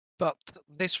 But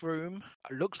this room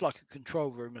looks like a control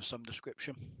room of some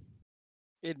description.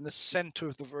 In the center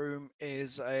of the room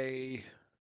is a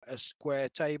square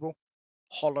table,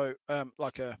 hollow,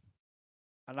 like an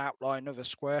outline of a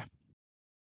square,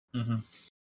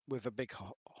 with a big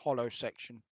hollow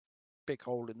section, big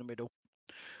hole in the middle.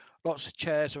 Lots of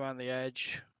chairs around the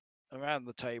edge, around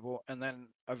the table, and then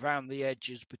around the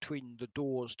edges between the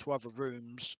doors to other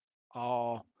rooms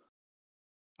are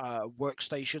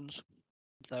workstations.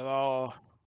 There are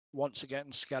once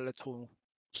again skeletal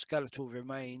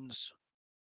remains,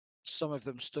 some of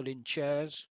them still in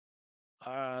chairs,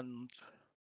 and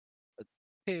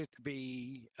appear to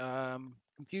be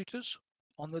computers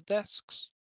on the desks.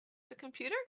 The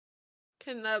computer?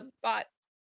 Can the bot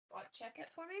check it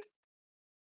for me?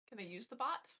 Can I use the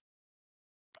bot?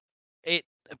 It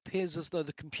appears as though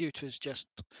the computer is just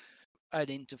an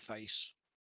interface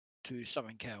to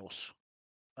something else.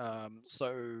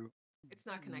 So it's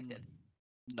not connected.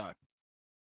 No.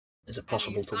 Is it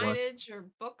possible to work? Signage or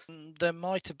books? There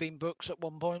might have been books at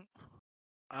one point,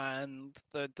 and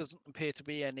there doesn't appear to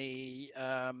be any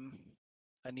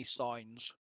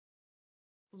signs.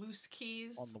 Loose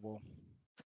keys on the wall.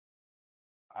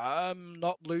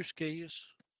 Not loose keys.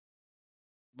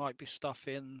 Might be stuff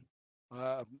in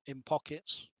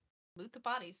pockets. Loot the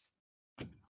bodies.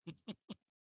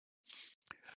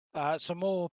 Some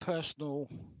more personal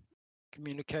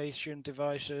communication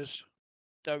devices.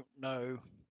 Don't know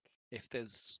if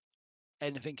there's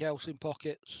anything else in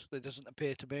pockets. There doesn't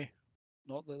appear to be.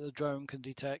 Not that the drone can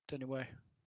detect, anyway.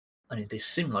 I mean, they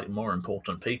seem like more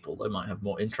important people. They might have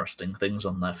more interesting things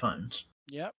on their phones.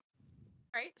 Yep.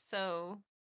 All right, so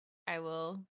I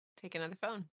will take another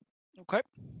phone. Okay.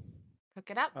 Hook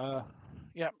it up.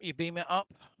 Yep, you beam it up.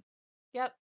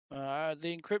 Yep.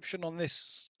 The encryption on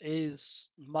this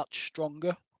is much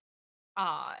stronger.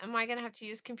 Am I gonna have to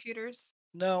use computers?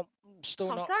 No, still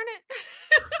not. Darn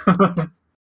it.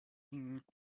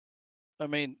 I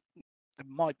mean, there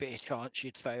might be a chance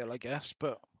you'd fail, I guess,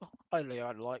 but highly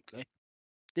unlikely.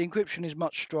 The encryption is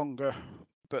much stronger,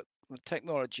 but the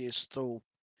technology is still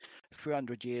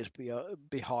 300 years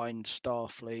behind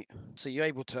Starfleet, so you're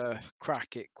able to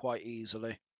crack it quite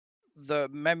easily. The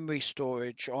memory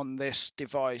storage on this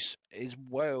device is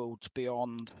worlds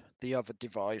beyond the other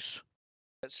device.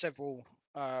 It's several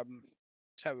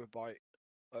terabyte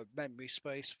of memory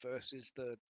space versus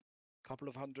the couple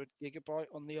of 100 gigabyte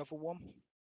on the other one.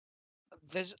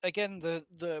 There's again the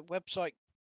website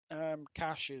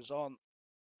caches aren't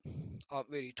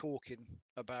really talking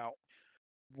about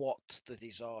what the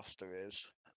disaster is.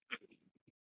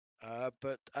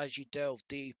 But as you delve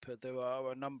deeper, there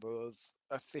are a number of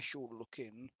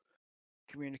official-looking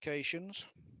communications,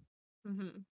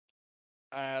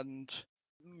 and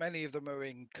many of them are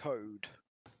in code,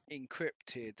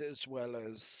 encrypted as well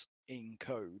as in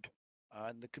code,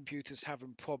 and the computer's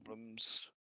having problems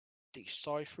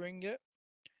deciphering it.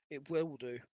 It will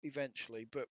do eventually,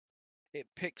 but it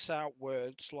picks out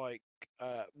words like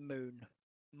moon,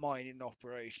 mining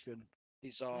operation,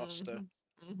 disaster.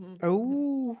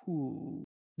 Oh,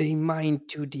 they mined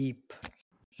too deep.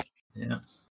 Yeah.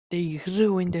 They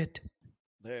ruined it.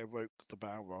 They awoke the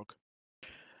Balrog.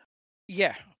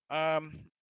 Yeah,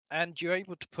 and you're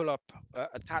able to pull up,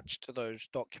 attached to those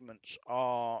documents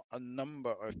are a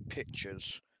number of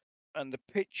pictures, and the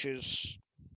pictures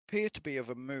appear to be of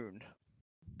a moon,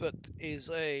 but is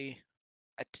a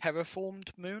terraformed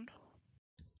moon.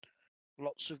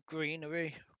 Lots of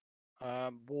greenery,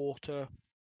 water,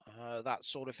 that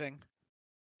sort of thing.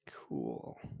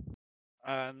 Cool.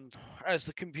 And as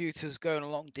the computer's going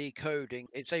along decoding,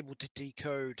 it's able to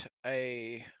decode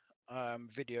a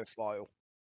video file.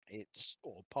 It's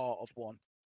or part of one.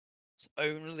 It's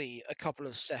only a couple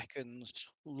of seconds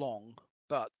long,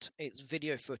 but it's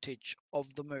video footage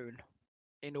of the moon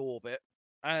in orbit.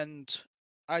 And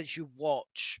as you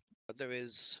watch, there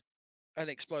is an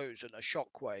explosion, a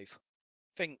shockwave.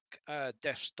 Think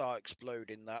Death Star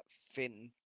exploding, that thin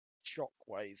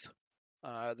shockwave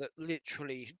that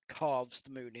literally carves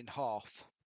the moon in half.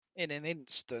 In an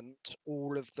instant,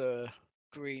 all of the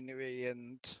greenery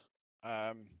and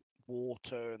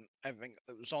water and everything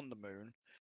that was on the moon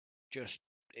just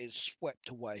is swept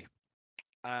away,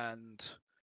 and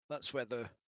that's where the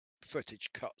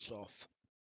footage cuts off.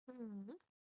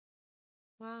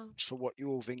 Wow. So what you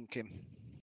all thinking?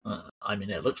 I mean,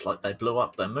 it looks like they blew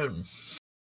up their moon.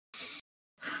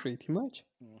 Pretty much.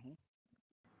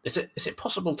 Is it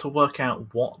possible to work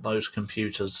out what those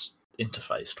computers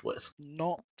interfaced with?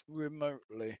 Not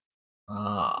remotely.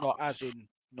 Ah. Not as in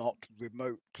not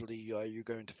remotely are you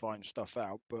going to find stuff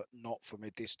out, but not from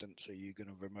a distance are you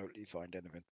going to remotely find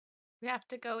anything. We have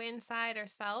to go inside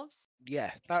ourselves?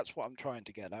 Yeah, that's what I'm trying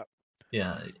to get at.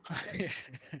 Yeah.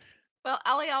 Well,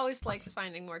 Ellie always likes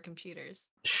finding more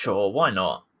computers. Sure, why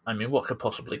not? I mean, what could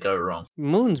possibly go wrong?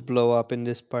 Moons blow up in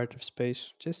this part of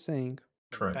space. Just saying.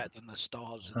 True. Better than the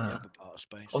stars in the other part of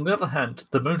space. On the other hand,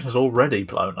 the moon has already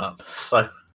blown up, so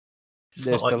it's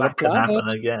There's not like still a that can happen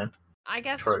planet. again. I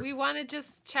guess True. we want to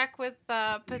just check with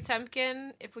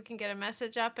Potemkin if we can get a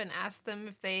message up and ask them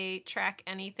if they track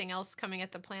anything else coming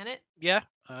at the planet. Yeah,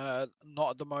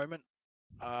 not at the moment.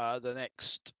 The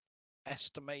next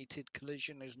estimated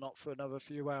collision is not for another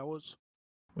few hours.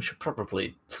 We should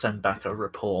probably send back a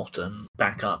report and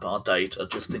back up our data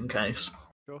just in case.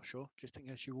 Sure. Just in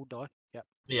case you all die. Yep.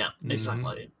 Yeah,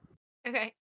 exactly.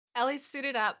 Okay. Ellie's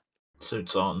suited up.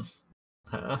 Suits on.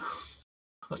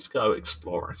 Let's go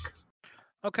exploring.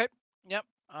 Okay. Yep.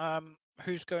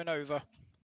 Who's going over?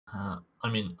 I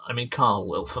mean, Carl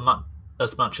will.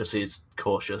 As much as he's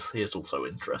cautious, he is also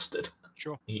interested.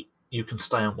 Sure. You can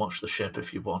stay and watch the ship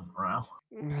if you want, Rao.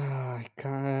 I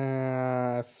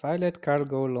can't. If I let Carl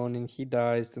go alone and he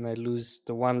dies, then I lose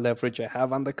the one leverage I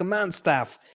have on the command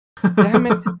staff. Damn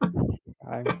it!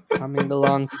 I'm coming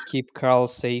along to keep Carl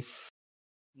safe.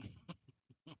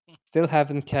 Still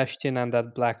haven't cashed in on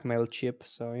that blackmail chip,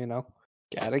 so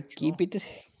gotta keep it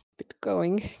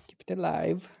going, keep it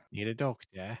alive. Need a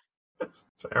doctor.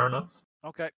 Fair enough.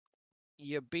 Okay.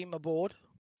 You beam aboard.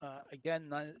 Again,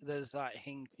 there's that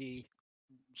hinky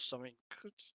something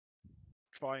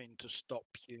trying to stop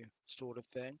you sort of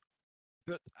thing.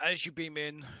 But as you beam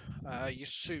in, your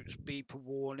suits beep a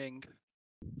warning.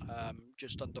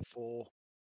 Just under 4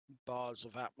 bars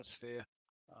of atmosphere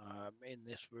in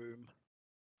this room.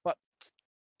 But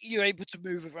you're able to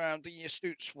move around and your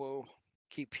suits will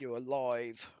keep you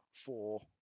alive for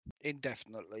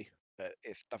indefinitely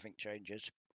if nothing changes.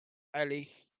 Ellie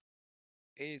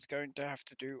is going to have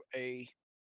to do a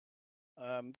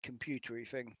computery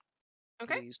thing.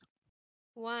 Okay. Please.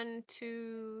 1,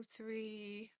 2,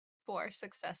 3, 4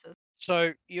 successes.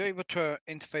 So you're able to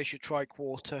interface your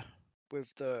tricorder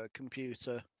with the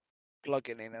computer,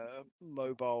 plugging in a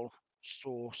mobile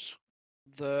source.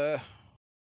 The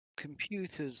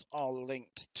computers are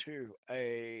linked to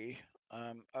a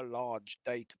large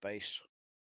database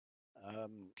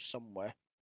somewhere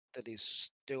that is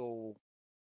still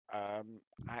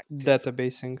active.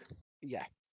 Databasing. Yeah,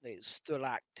 it's still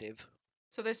active.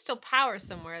 So there's still power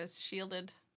somewhere that's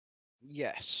shielded.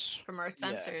 Yes. From our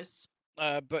sensors.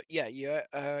 Yeah. But yeah, you're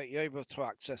able to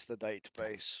access the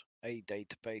database,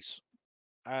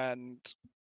 and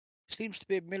seems to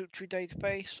be a military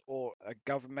database or a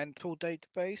governmental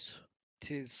database.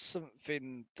 It is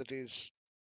something that is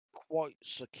quite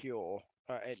secure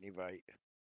at any rate.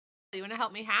 You want to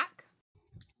help me hack?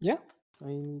 Yeah.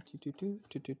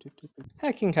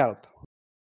 Hacking help.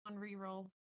 On reroll.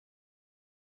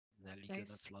 Nearly gonna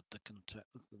Nice. flood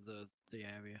the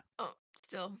area. Oh,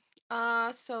 still.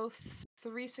 So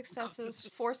 3 successes,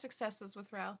 4 successes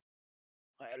with Ral.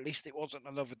 At least it wasn't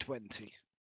another 20.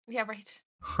 Yeah, right.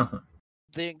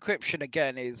 The encryption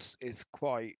again is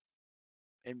quite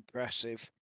impressive.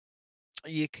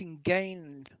 You can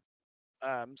gain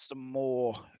some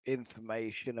more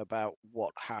information about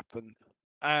what happened,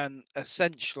 and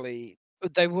essentially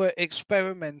they were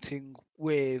experimenting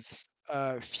with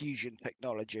fusion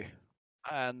technology,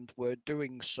 and were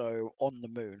doing so on the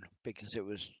moon because it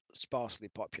was sparsely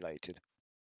populated.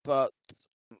 But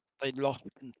they lost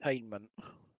containment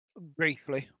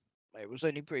briefly. It was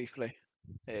only briefly.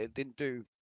 It didn't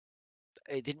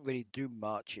really do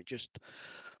much. It just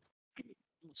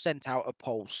sent out a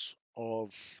pulse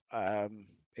of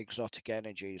exotic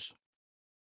energies.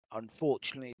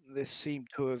 Unfortunately, this seemed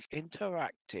to have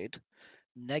interacted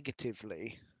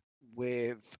negatively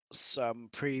with some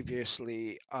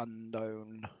previously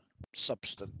unknown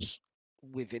substance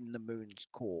within the moon's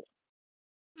core.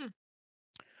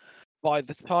 By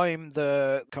the time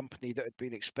the company that had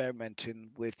been experimenting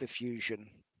with the fusion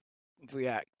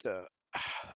reactor,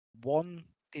 one,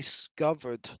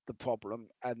 discovered the problem,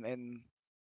 and then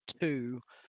 2,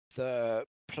 the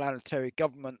planetary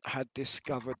government had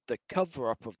discovered the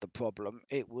cover-up of the problem,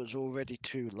 it was already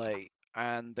too late,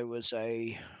 and there was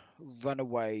a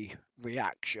runaway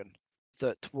reaction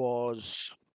that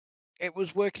was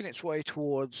working its way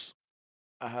towards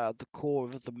the core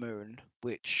of the moon,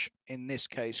 which in this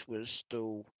case was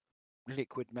still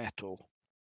liquid metal,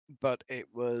 but it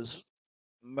was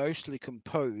mostly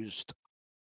composed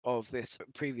of this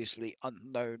previously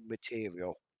unknown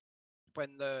material.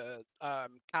 When the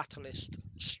catalyst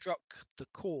struck the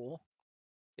core,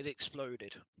 it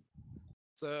exploded.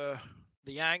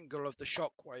 The angle of the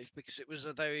shockwave, because it was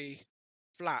a very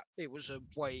flat, it was a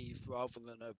wave rather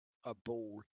than a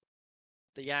ball.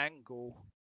 The angle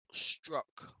struck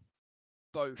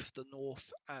both the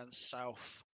north and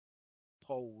south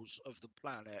poles of the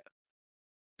planet,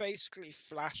 basically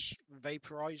flash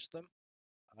vaporized them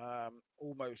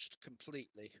almost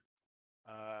completely.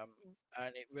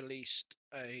 And it released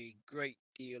a great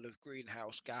deal of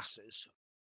greenhouse gases,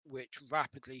 which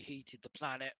rapidly heated the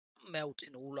planet,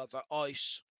 melting all other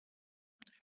ice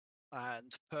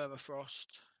and permafrost,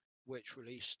 which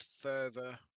released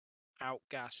further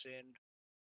outgassing.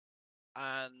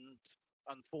 And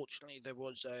unfortunately, there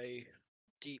was a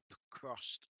deep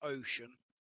crust ocean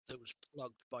that was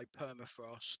plugged by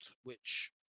permafrost,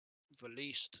 which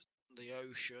released the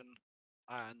ocean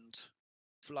and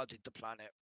flooded the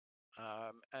planet.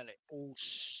 And it all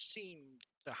seemed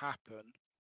to happen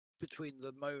between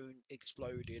the moon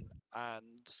exploding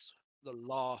and the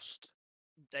last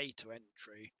data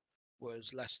entry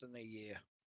was less than a year.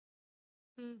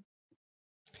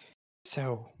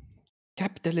 So,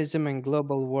 capitalism and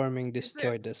global warming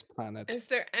destroyed this planet. Is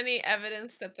there any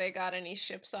evidence that they got any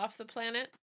ships off the planet?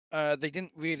 They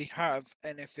didn't really have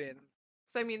anything.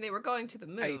 So, I mean, they were going to the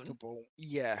moon. Capable,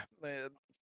 yeah.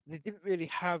 They didn't really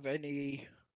have any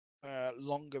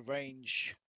longer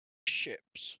range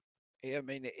ships. I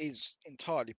mean, it is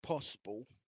entirely possible,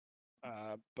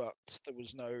 but there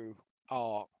was no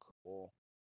arc or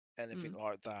anything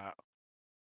like that.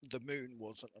 The moon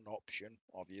wasn't an option,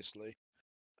 obviously,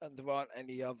 and there aren't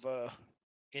any other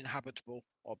inhabitable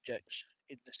objects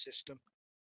in the system.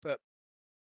 But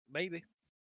maybe.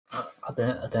 Are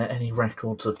there any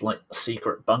records of like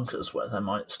secret bunkers where there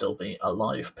might still be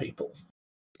alive people?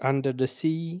 Under the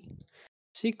sea.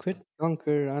 Secret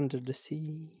bunker under the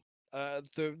sea.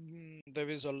 There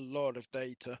is a lot of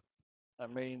data. I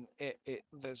mean,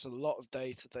 there's a lot of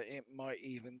data that it might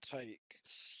even take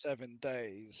 7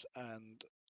 days and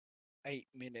 8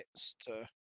 minutes to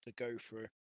go through.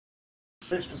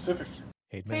 Very specific.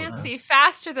 8 minutes. Fancy,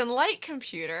 faster than light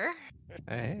computer.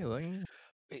 Hey, look.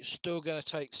 It's still going to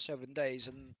take 7 days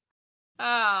and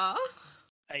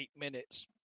 8 minutes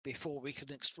before we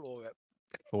can explore it.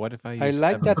 But what if I use I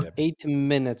like 7 that zip? 8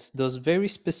 minutes. Those very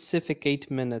specific 8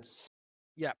 minutes.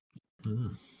 Yeah.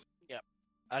 Mm. Yeah.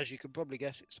 As you can probably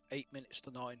guess, it's 8 minutes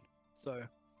to 9. So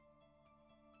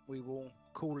we will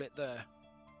call it there.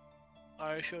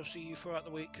 I shall see you throughout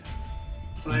the week.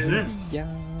 Yeah.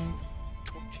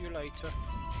 Talk to you later.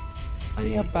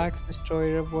 See ya, Pax,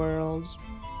 Destroyer of Worlds.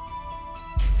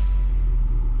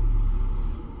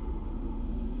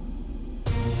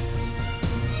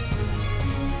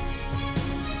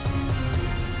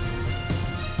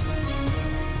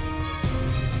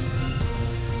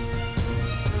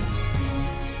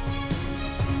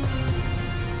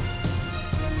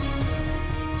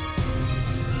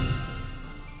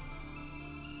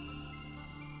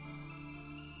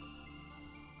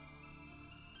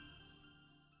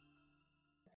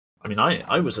 I mean,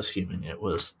 I was assuming it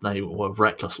was they were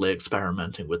recklessly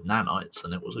experimenting with nanites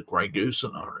and it was a Grey Goo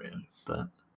scenario, but...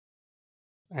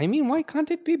 I mean, why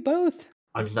can't it be both?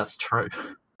 I mean, that's true.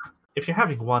 If you're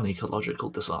having one ecological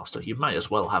disaster, you may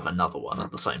as well have another one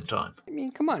at the same time. I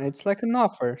mean, come on, it's like an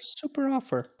offer. Super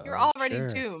offer. You're already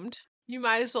doomed. You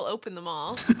might as well open them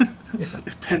all.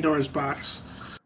 Pandora's box.